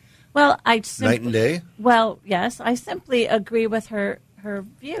 Well, night and day. Well, yes, I simply agree with her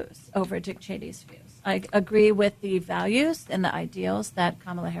views over Dick Cheney's views. I agree with the values and the ideals that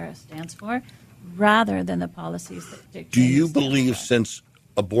Kamala Harris stands for, rather than the policies that Dick Cheney Do you stands believe, for. since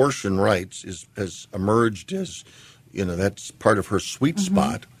abortion rights has emerged as that's part of her sweet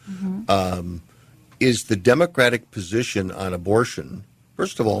spot? Is the Democratic position on abortion,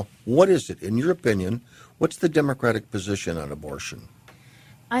 First of all, what is it, in your opinion, what's the Democratic position on abortion?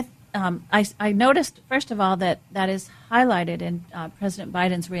 I noticed, first of all, that is highlighted in President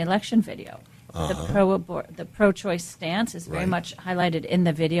Biden's reelection video. The pro-choice stance is very much highlighted in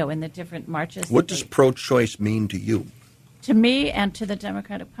the video in the different marches. What does pro-choice mean to you? To me and to the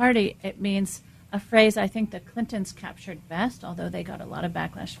Democratic Party, it means a phrase I think the Clintons captured best, although they got a lot of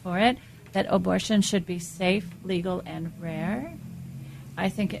backlash for it, that abortion should be safe, legal, and rare. I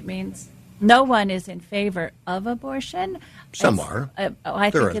think it means no one is in favor of abortion. Some are.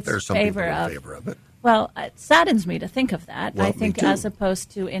 I think it's there's some favor people in of, favor of it. Well, it saddens me to think of that. Well, I think me too. as opposed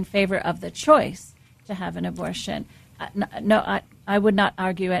to in favor of the choice to have an abortion. I would not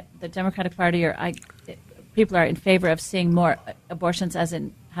argue at the Democratic Party people are in favor of seeing more abortions as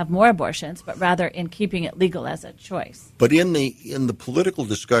in have more abortions, but rather in keeping it legal as a choice. But in the political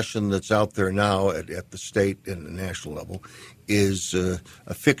discussion that's out there now at the state and the national level is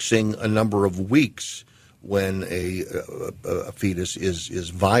affixing a number of weeks when a fetus is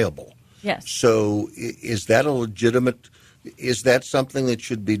viable. Yes. So is that a legitimate? Is that something that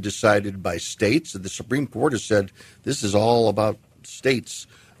should be decided by states? The Supreme Court has said this is all about states.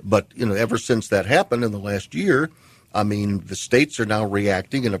 But, ever since that happened in the last year, I mean, the states are now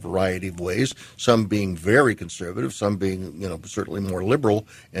reacting in a variety of ways, some being very conservative, some being, certainly more liberal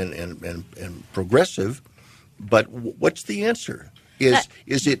and progressive. But what's the answer? Is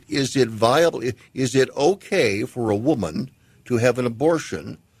it viable? Is it okay for a woman to have an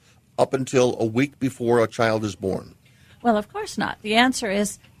abortion up until a week before a child is born? Well, of course not. The answer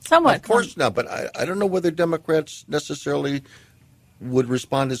is somewhat. Of course not, but I don't know whether Democrats necessarily would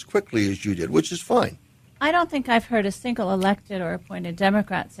respond as quickly as you did, which is fine. I don't think I've heard a single elected or appointed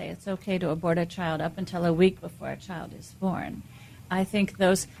Democrat say it's okay to abort a child up until a week before a child is born. I think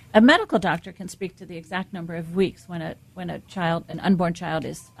a medical doctor can speak to the exact number of weeks when a child, an unborn child,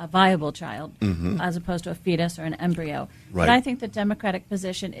 is a viable child, as opposed to a fetus or an embryo. Right. But I think the Democratic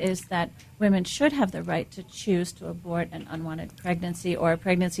position is that women should have the right to choose to abort an unwanted pregnancy or a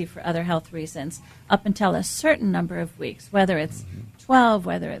pregnancy for other health reasons up until a certain number of weeks, whether it's 12,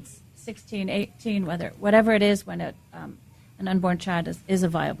 whether it's 16, 18, whatever it is when an unborn child is a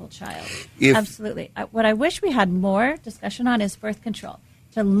viable child. Absolutely. What I wish we had more discussion on is birth control,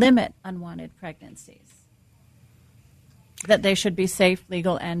 to limit unwanted pregnancies, that they should be safe,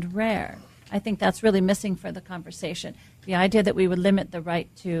 legal, and rare. I think that's really missing for the conversation. The idea that we would limit the right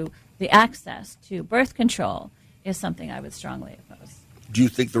to the access to birth control is something I would strongly oppose. Do you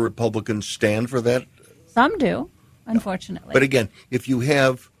think the Republicans stand for that? Some do, unfortunately. But again, if you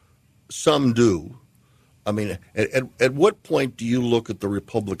have some do, I mean, at what point do you look at the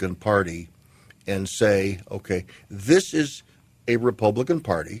Republican Party and say, okay, this is a Republican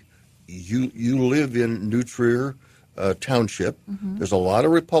Party. You live in New Trier Township. There's a lot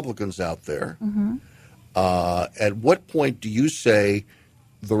of Republicans out there. At what point do you say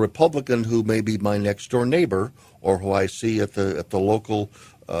the Republican who may be my next door neighbor or who I see at the local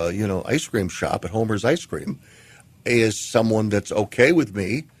ice cream shop at Homer's Ice Cream is someone that's okay with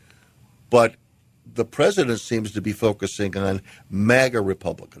me, but the president seems to be focusing on MAGA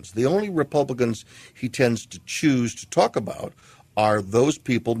Republicans. The only Republicans he tends to choose to talk about are those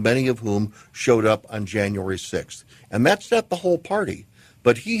people, many of whom showed up on January 6th. And that's not the whole party.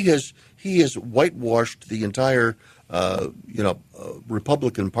 But he has whitewashed the entire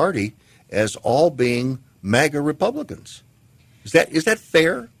Republican Party as all being MAGA Republicans. Is that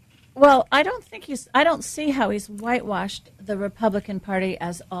fair? Well, I don't see how he's whitewashed the Republican Party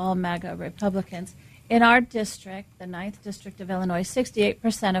as all MAGA Republicans. In our district, the 9th District of Illinois,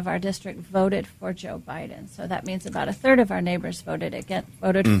 68% of our district voted for Joe Biden. So that means about a third of our neighbors voted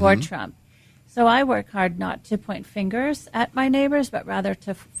for Trump. So I work hard not to point fingers at my neighbors, but rather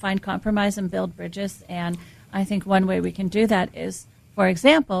to find compromise and build bridges. And I think one way we can do that is, for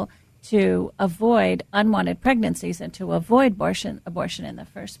example, to avoid unwanted pregnancies and to avoid abortion in the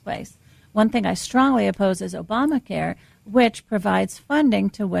first place. One thing I strongly oppose is Obamacare, which provides funding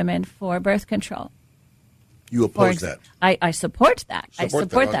to women for birth control. You oppose that? I support that. I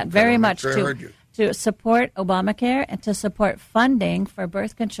support that very much to support Obamacare and to support funding for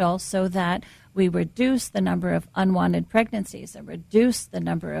birth control so that we reduce the number of unwanted pregnancies and reduce the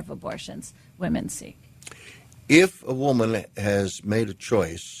number of abortions women seek. If a woman has made a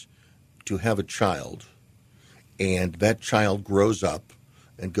choice to have a child and that child grows up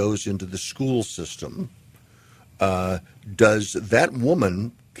and goes into the school system, does that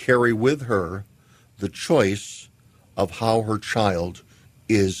woman carry with her the choice of how her child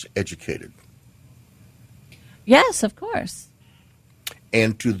is educated? Yes, of course.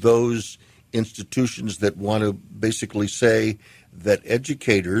 And to those institutions that want to basically say that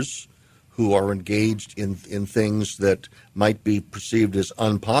educators who are engaged in things that might be perceived as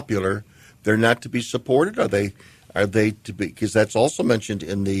unpopular, they're not to be supported? Are they to be? Because that's also mentioned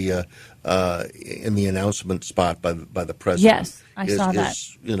in the announcement spot by the president. Yes, I saw that.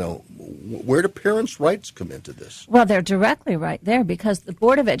 Where do parents' rights come into this? Well, they're directly right there because the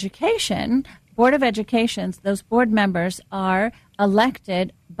Board of Education, those board members are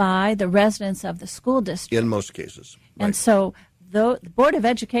elected by the residents of the school district. In most cases. Right. And so the Board of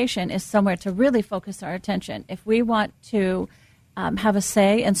Education is somewhere to really focus our attention. If we want to have a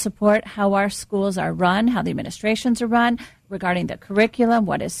say and support how our schools are run, how the administrations are run, regarding the curriculum,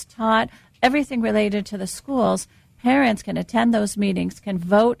 what is taught, everything related to the schools, parents can attend those meetings, can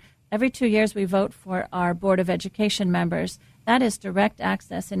vote. Every 2 years we vote for our Board of Education members. That is direct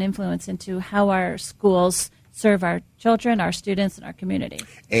access and influence into how our schools serve our children, our students, and our community.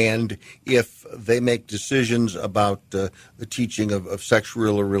 And if they make decisions about the teaching of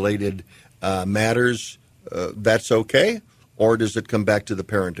sexual or related matters, that's okay? Or does it come back to the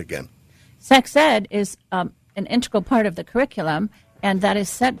parent again? Sex ed is an integral part of the curriculum, and that is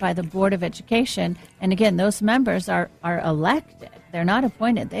set by the Board of Education. And again, those members are elected. They're not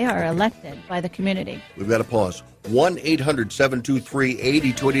appointed. They are elected by the community. We've got to pause.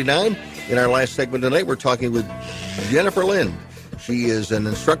 1-800-723-8029. In our last segment tonight, we're talking with Jennifer Lind. She is an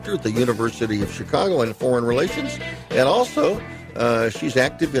instructor at the University of Chicago in Foreign Relations, and also she's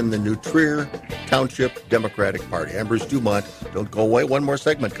active in the New Trier Township Democratic Party. I'm Bruce Dumont. Don't go away. One more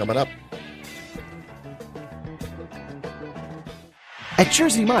segment coming up. At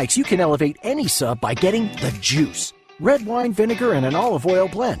Jersey Mike's, you can elevate any sub by getting the juice. Red wine, vinegar, and an olive oil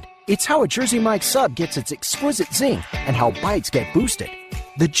blend. It's how a Jersey Mike's sub gets its exquisite zing and how bites get boosted.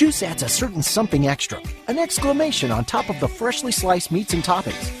 The juice adds a certain something extra, an exclamation on top of the freshly sliced meats and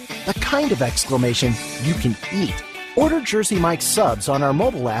toppings. The kind of exclamation you can eat. Order Jersey Mike's subs on our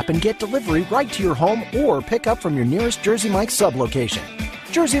mobile app and get delivery right to your home or pick up from your nearest Jersey Mike's sub location.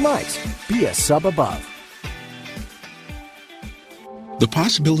 Jersey Mike's, be a sub above. The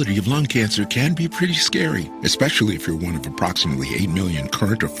possibility of lung cancer can be pretty scary, especially if you're one of approximately 8 million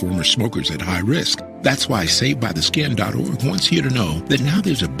current or former smokers at high risk. That's why SaveByTheScan.org wants you to know that now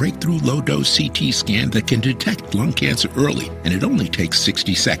there's a breakthrough low-dose CT scan that can detect lung cancer early, and it only takes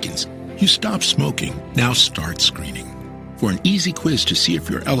 60 seconds. You stop smoking, now start screening. For an easy quiz to see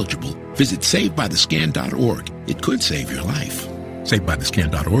if you're eligible, visit SaveByTheScan.org. It could save your life.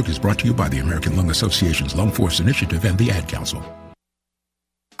 SaveByTheScan.org is brought to you by the American Lung Association's Lung Force Initiative and the Ad Council.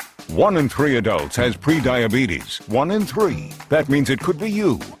 1 in 3 adults has prediabetes. 1 in 3. That means it could be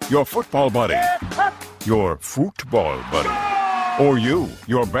you, your football buddy, your football buddy, or you,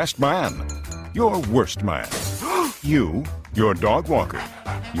 your best man, your worst man, you, your dog walker,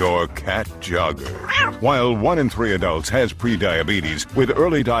 your cat jogger. While 1 in 3 adults has prediabetes, with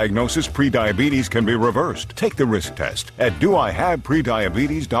early diagnosis, prediabetes can be reversed. Take the risk test at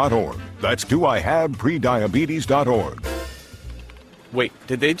doihaveprediabetes.org. That's doihaveprediabetes.org. Wait,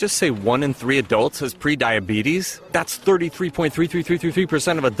 did they just say 1 in 3 adults has prediabetes? That's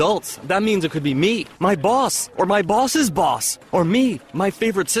 33.33333% of adults. That means it could be me, my boss, or my boss's boss, or me, my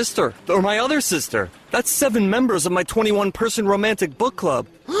favorite sister, or my other sister. That's 7 members of my 21-person romantic book club.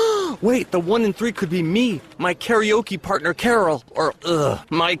 Wait, the 1 in 3 could be me, my karaoke partner Carol, or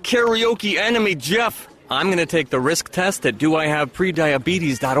my karaoke enemy Jeff. I'm going to take the risk test at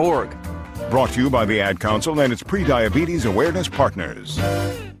doihaveprediabetes.org. Brought to you by the Ad Council and its Prediabetes Awareness Partners.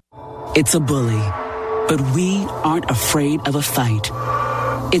 It's a bully, but we aren't afraid of a fight.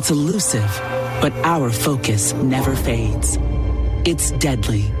 It's elusive, but our focus never fades. It's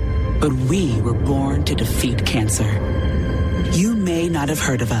deadly, but we were born to defeat cancer. You may not have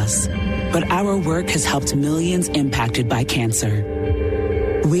heard of us, but our work has helped millions impacted by cancer.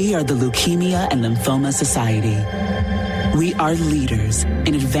 We are the Leukemia and Lymphoma Society. We are leaders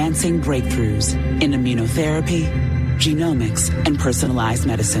in advancing breakthroughs in immunotherapy, genomics, and personalized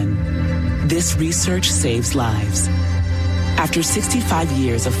medicine. This research saves lives. After 65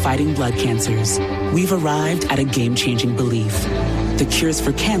 years of fighting blood cancers, we've arrived at a game-changing belief. The cures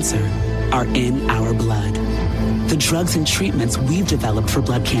for cancer are in our blood. The drugs and treatments we've developed for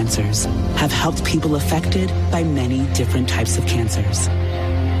blood cancers have helped people affected by many different types of cancers.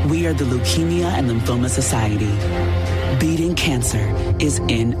 We are the Leukemia and Lymphoma Society. Beating cancer is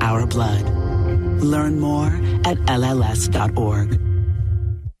in our blood. Learn more at LLS.org.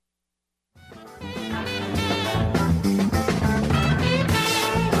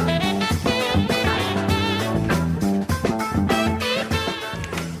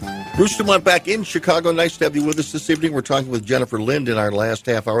 Bruce Dumont back in Chicago. Nice to have you with us this evening. We're talking with Jennifer Lind in our last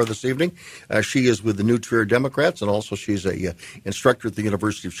half hour this evening. She is with the New Trier Democrats, and also she's a instructor at the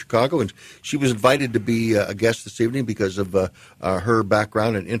University of Chicago. And she was invited to be a guest this evening because of her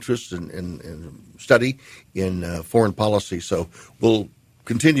background and interest in study in foreign policy. So we'll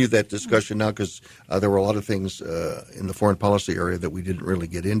continue that discussion now because there were a lot of things in the foreign policy area that we didn't really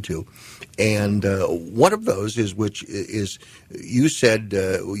get into. And one of those is you said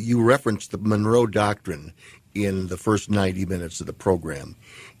you referenced the Monroe Doctrine in the first 90 minutes of the program.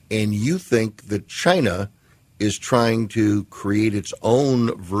 And you think that China is trying to create its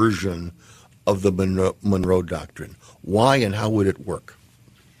own version of the Monroe Doctrine. Why and how would it work?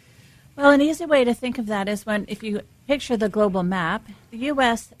 Well, an easy way to think of that is if you picture the global map, the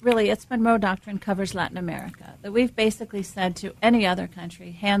U.S., really, its Monroe Doctrine covers Latin America. That we've basically said to any other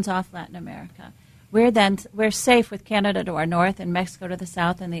country, hands off Latin America. We're safe with Canada to our north and Mexico to the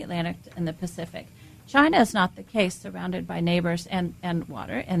south and the Atlantic and the Pacific. China is not the case, surrounded by neighbors and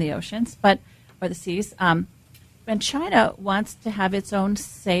water and the oceans, or the seas. When China wants to have its own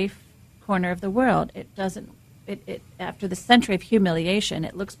safe corner of the world, it doesn't. It after the century of humiliation,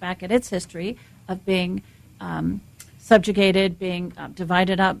 it looks back at its history of being subjugated, being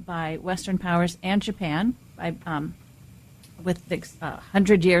divided up by Western powers and Japan with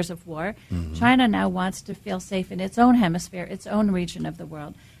 100 years of war. Mm-hmm. China now wants to feel safe in its own hemisphere, its own region of the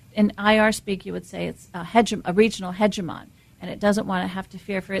world. In IR speak, you would say it's a regional hegemon, and it doesn't want to have to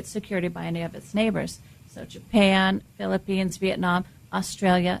fear for its security by any of its neighbors. So Japan, Philippines, Vietnam,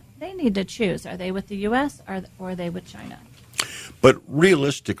 Australia, they need to choose. Are they with the U.S. or are they with China? But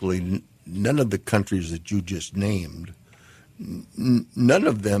realistically, none of the countries that you just named, none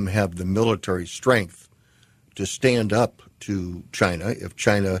of them have the military strength to stand up to China if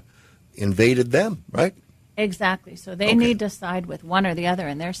China invaded them, right? Exactly. So they need to side with one or the other,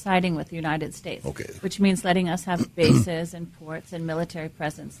 and they're siding with the United States, which means letting us have bases and ports and military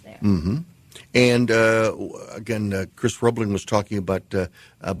presence there. Mm-hmm. And again, Chris Robling was talking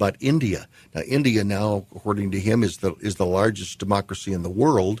about India. Now, India now, according to him, is the largest democracy in the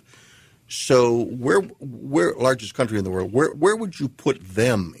world. So, where largest country in the world? Where would you put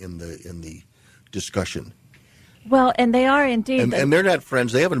them in the discussion? Well, and they are indeed, and they're not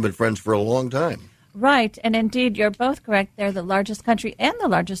friends. They haven't been friends for a long time. Right, and indeed, you're both correct. They're the largest country and the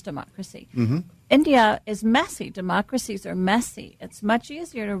largest democracy. Mm-hmm. India is messy. Democracies are messy. It's much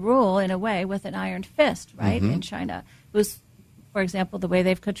easier to rule, in a way, with an iron fist, right, in China, who's, for example, the way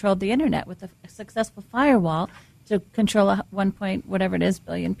they've controlled the Internet with a successful firewall to control 1 whatever it is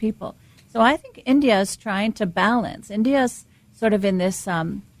billion people. So I think India is trying to balance. India's sort of in this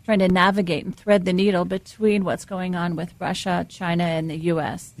trying to navigate and thread the needle between what's going on with Russia, China, and the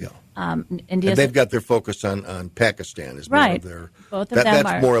U.S. Yeah. And they've got their focus on Pakistan. Is right. More of their, both of them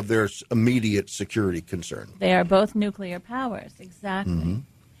that's more of their immediate security concern. They are both nuclear powers, exactly.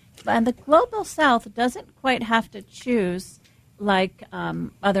 Mm-hmm. And the global south doesn't quite have to choose like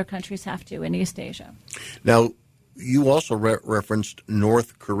other countries have to in East Asia. Now, you also referenced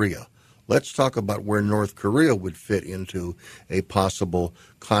North Korea. Let's talk about where North Korea would fit into a possible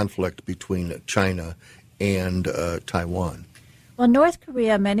conflict between China and Taiwan. Well, North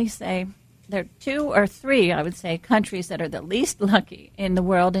Korea, many say there are 2 or 3, I would say, countries that are the least lucky in the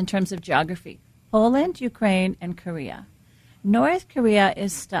world in terms of geography. Poland, Ukraine, and Korea. North Korea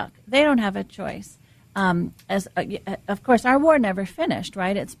is stuck. They don't have a choice. Of course, our war never finished,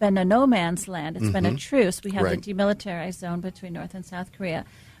 right? It's been a no man's land. It's been a truce. We have the demilitarized zone between North and South Korea.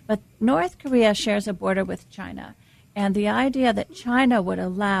 But North Korea shares a border with China. And the idea that China would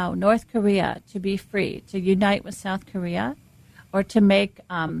allow North Korea to be free, to unite with South Korea, or to make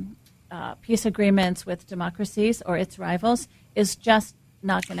peace agreements with democracies or its rivals is just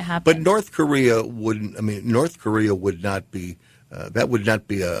not going to happen. But North Korea wouldn't. I mean, North Korea would not be. That would not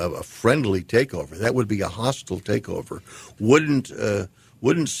be a friendly takeover. That would be a hostile takeover.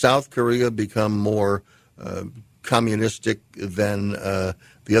 Wouldn't South Korea become more communistic than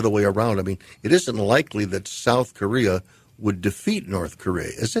the other way around? I mean, it isn't likely that South Korea would defeat North Korea,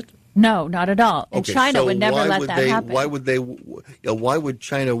 is it? No, not at all. And China would never let that happen. Why would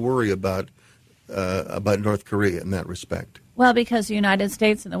China worry about North Korea in that respect? Well, because the United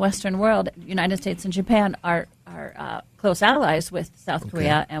States and the Western world, United States and Japan are close allies with South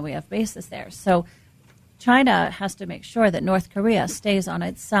Korea, and we have bases there. So China has to make sure that North Korea stays on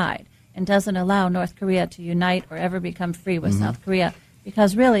its side and doesn't allow North Korea to unite or ever become free with South Korea,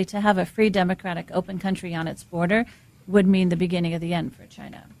 because really to have a free, democratic, open country on its border would mean the beginning of the end for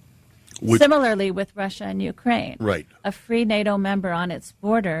China. Similarly with Russia and Ukraine. Right. A free NATO member on its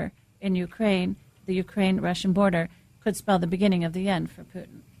border in Ukraine, the Ukraine-Russian border, could spell the beginning of the end for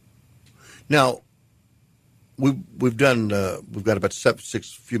Putin. Now, we've got about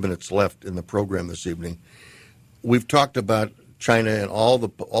few minutes left in the program this evening. We've talked about China and all the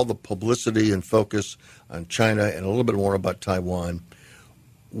publicity and focus on China and a little bit more about Taiwan.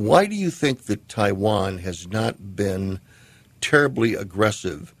 Why do you think that Taiwan has not been terribly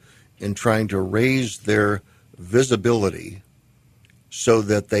aggressive in trying to raise their visibility so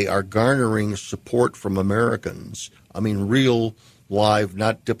that they are garnering support from Americans? I mean, real, live,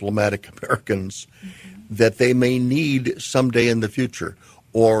 not diplomatic Americans that they may need someday in the future?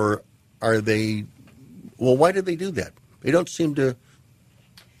 Or are they, well, why did they do that? They don't seem to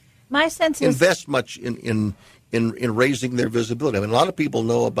my sense is invest much in raising their visibility. I mean, a lot of people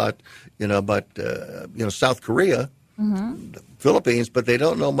know about South Korea, the Philippines, but they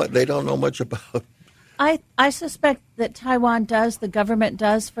don't know much about. I suspect that Taiwan does, the government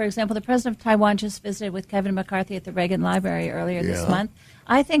does. For example, the president of Taiwan just visited with Kevin McCarthy at the Reagan Library earlier this month.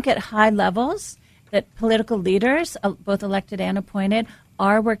 I think at high levels that political leaders, both elected and appointed,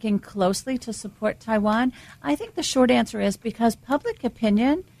 are working closely to support Taiwan. I think the short answer is because public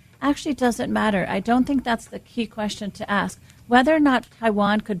opinion actually doesn't matter. I don't think that's the key question to ask. Whether or not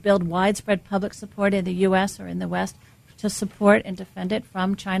Taiwan could build widespread public support in the U.S. or in the West to support and defend it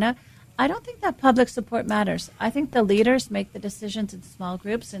from China, I don't think that public support matters. I think the leaders make the decisions in small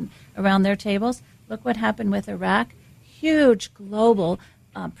groups and around their tables. Look what happened with Iraq. Huge global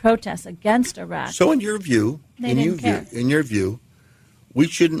protests against Iraq. So in your view, we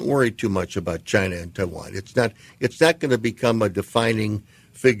shouldn't worry too much about China and Taiwan. It's not going to become a defining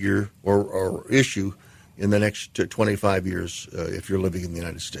figure or issue in the next 25 years if you're living in the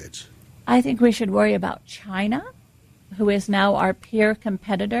United States. I think we should worry about China, who is now our peer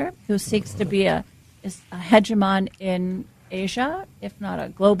competitor, who seeks to be a hegemon in Asia, if not a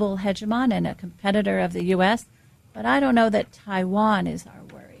global hegemon and a competitor of the U.S. But I don't know that Taiwan is our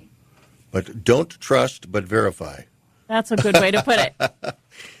worry. But don't trust, but verify. That's a good way to put it.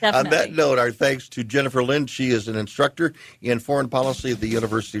 On that note, our thanks to Jennifer Lind. She is an instructor in foreign policy at the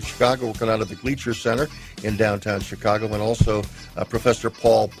University of Chicago, working out of the Gleacher Center in downtown Chicago, and also Professor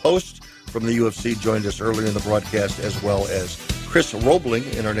Paul Poast from the UFC joined us earlier in the broadcast, as well as Chris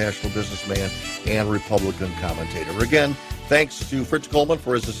Robling, international businessman and Republican commentator. Again, thanks to Fritz Coleman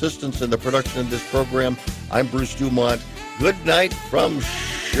for his assistance in the production of this program. I'm Bruce Dumont. Good night from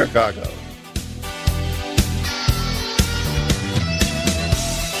Chicago.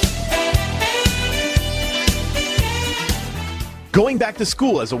 Going back to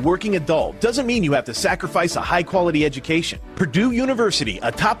school as a working adult doesn't mean you have to sacrifice a high-quality education. Purdue University, a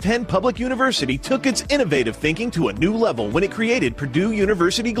top 10 public university, took its innovative thinking to a new level when it created Purdue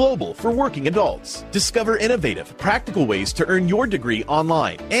University Global for working adults. Discover innovative, practical ways to earn your degree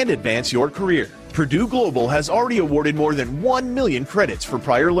online and advance your career. Purdue Global has already awarded more than 1 million credits for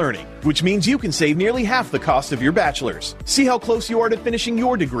prior learning, which means you can save nearly half the cost of your bachelor's. See how close you are to finishing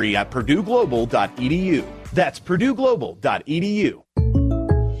your degree at purdueglobal.edu. That's purdueglobal.edu.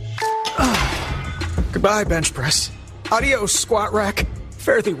 Goodbye, bench press. Adios, squat rack.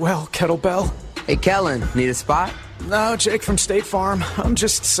 Fare thee well, kettlebell. Hey, Kellen, need a spot? No, Jake from State Farm. I'm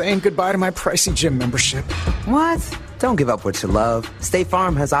just saying goodbye to my pricey gym membership. What? Don't give up what you love. State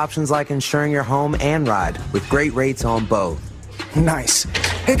Farm has options like insuring your home and ride with great rates on both. Nice.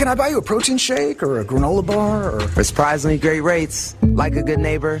 Hey, can I buy you a protein shake or a granola bar? For surprisingly great rates, like a good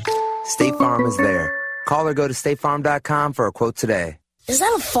neighbor, State Farm is there. Call or go to statefarm.com for a quote today. Is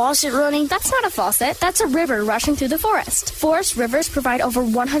that a faucet running? That's not a faucet. That's a river rushing through the forest. Forest rivers provide over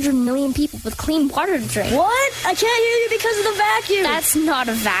 100 million people with clean water to drink. What? I can't hear you because of the vacuum. That's not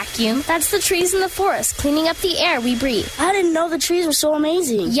a vacuum. That's the trees in the forest cleaning up the air we breathe. I didn't know the trees were so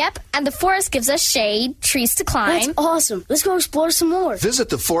amazing. Yep, and the forest gives us shade, trees to climb. That's awesome. Let's go explore some more. Visit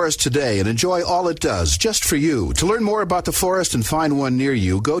the forest today and enjoy all it does just for you. To learn more about the forest and find one near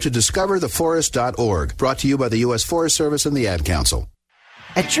you, go to discovertheforest.org. Brought to you by the U.S. Forest Service and the Ad Council.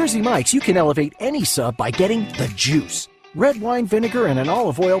 At Jersey Mike's, you can elevate any sub by getting the juice. Red wine vinegar and an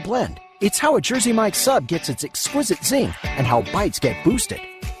olive oil blend. It's how a Jersey Mike's sub gets its exquisite zing and how bites get boosted.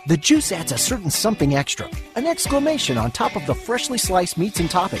 The juice adds a certain something extra, an exclamation on top of the freshly sliced meats and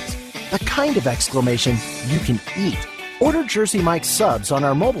toppings. The kind of exclamation you can eat. Order Jersey Mike's subs on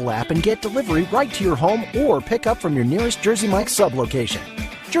our mobile app and get delivery right to your home or pick up from your nearest Jersey Mike's sub location.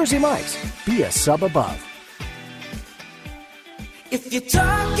 Jersey Mike's, be a sub above. If you're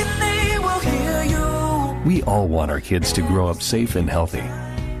talking, they will hear you. We all want our kids to grow up safe and healthy,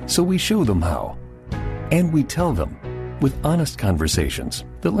 so we show them how. And we tell them with honest conversations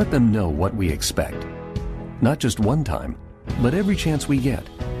that let them know what we expect. Not just one time, but every chance we get.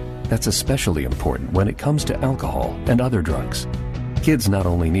 That's especially important when it comes to alcohol and other drugs. Kids not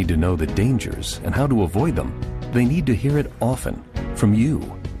only need to know the dangers and how to avoid them, they need to hear it often from you.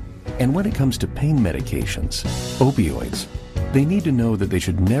 And when it comes to pain medications, opioids, they need to know that they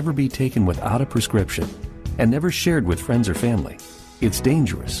should never be taken without a prescription and never shared with friends or family. It's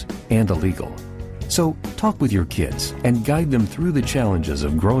dangerous and illegal. So talk with your kids and guide them through the challenges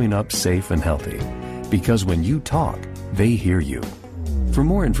of growing up safe and healthy. Because when you talk, they hear you. For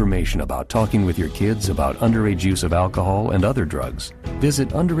more information about talking with your kids about underage use of alcohol and other drugs, visit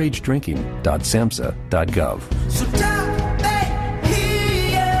underagedrinking.samhsa.gov. So talk back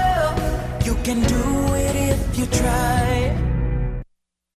here. You can do it if you try.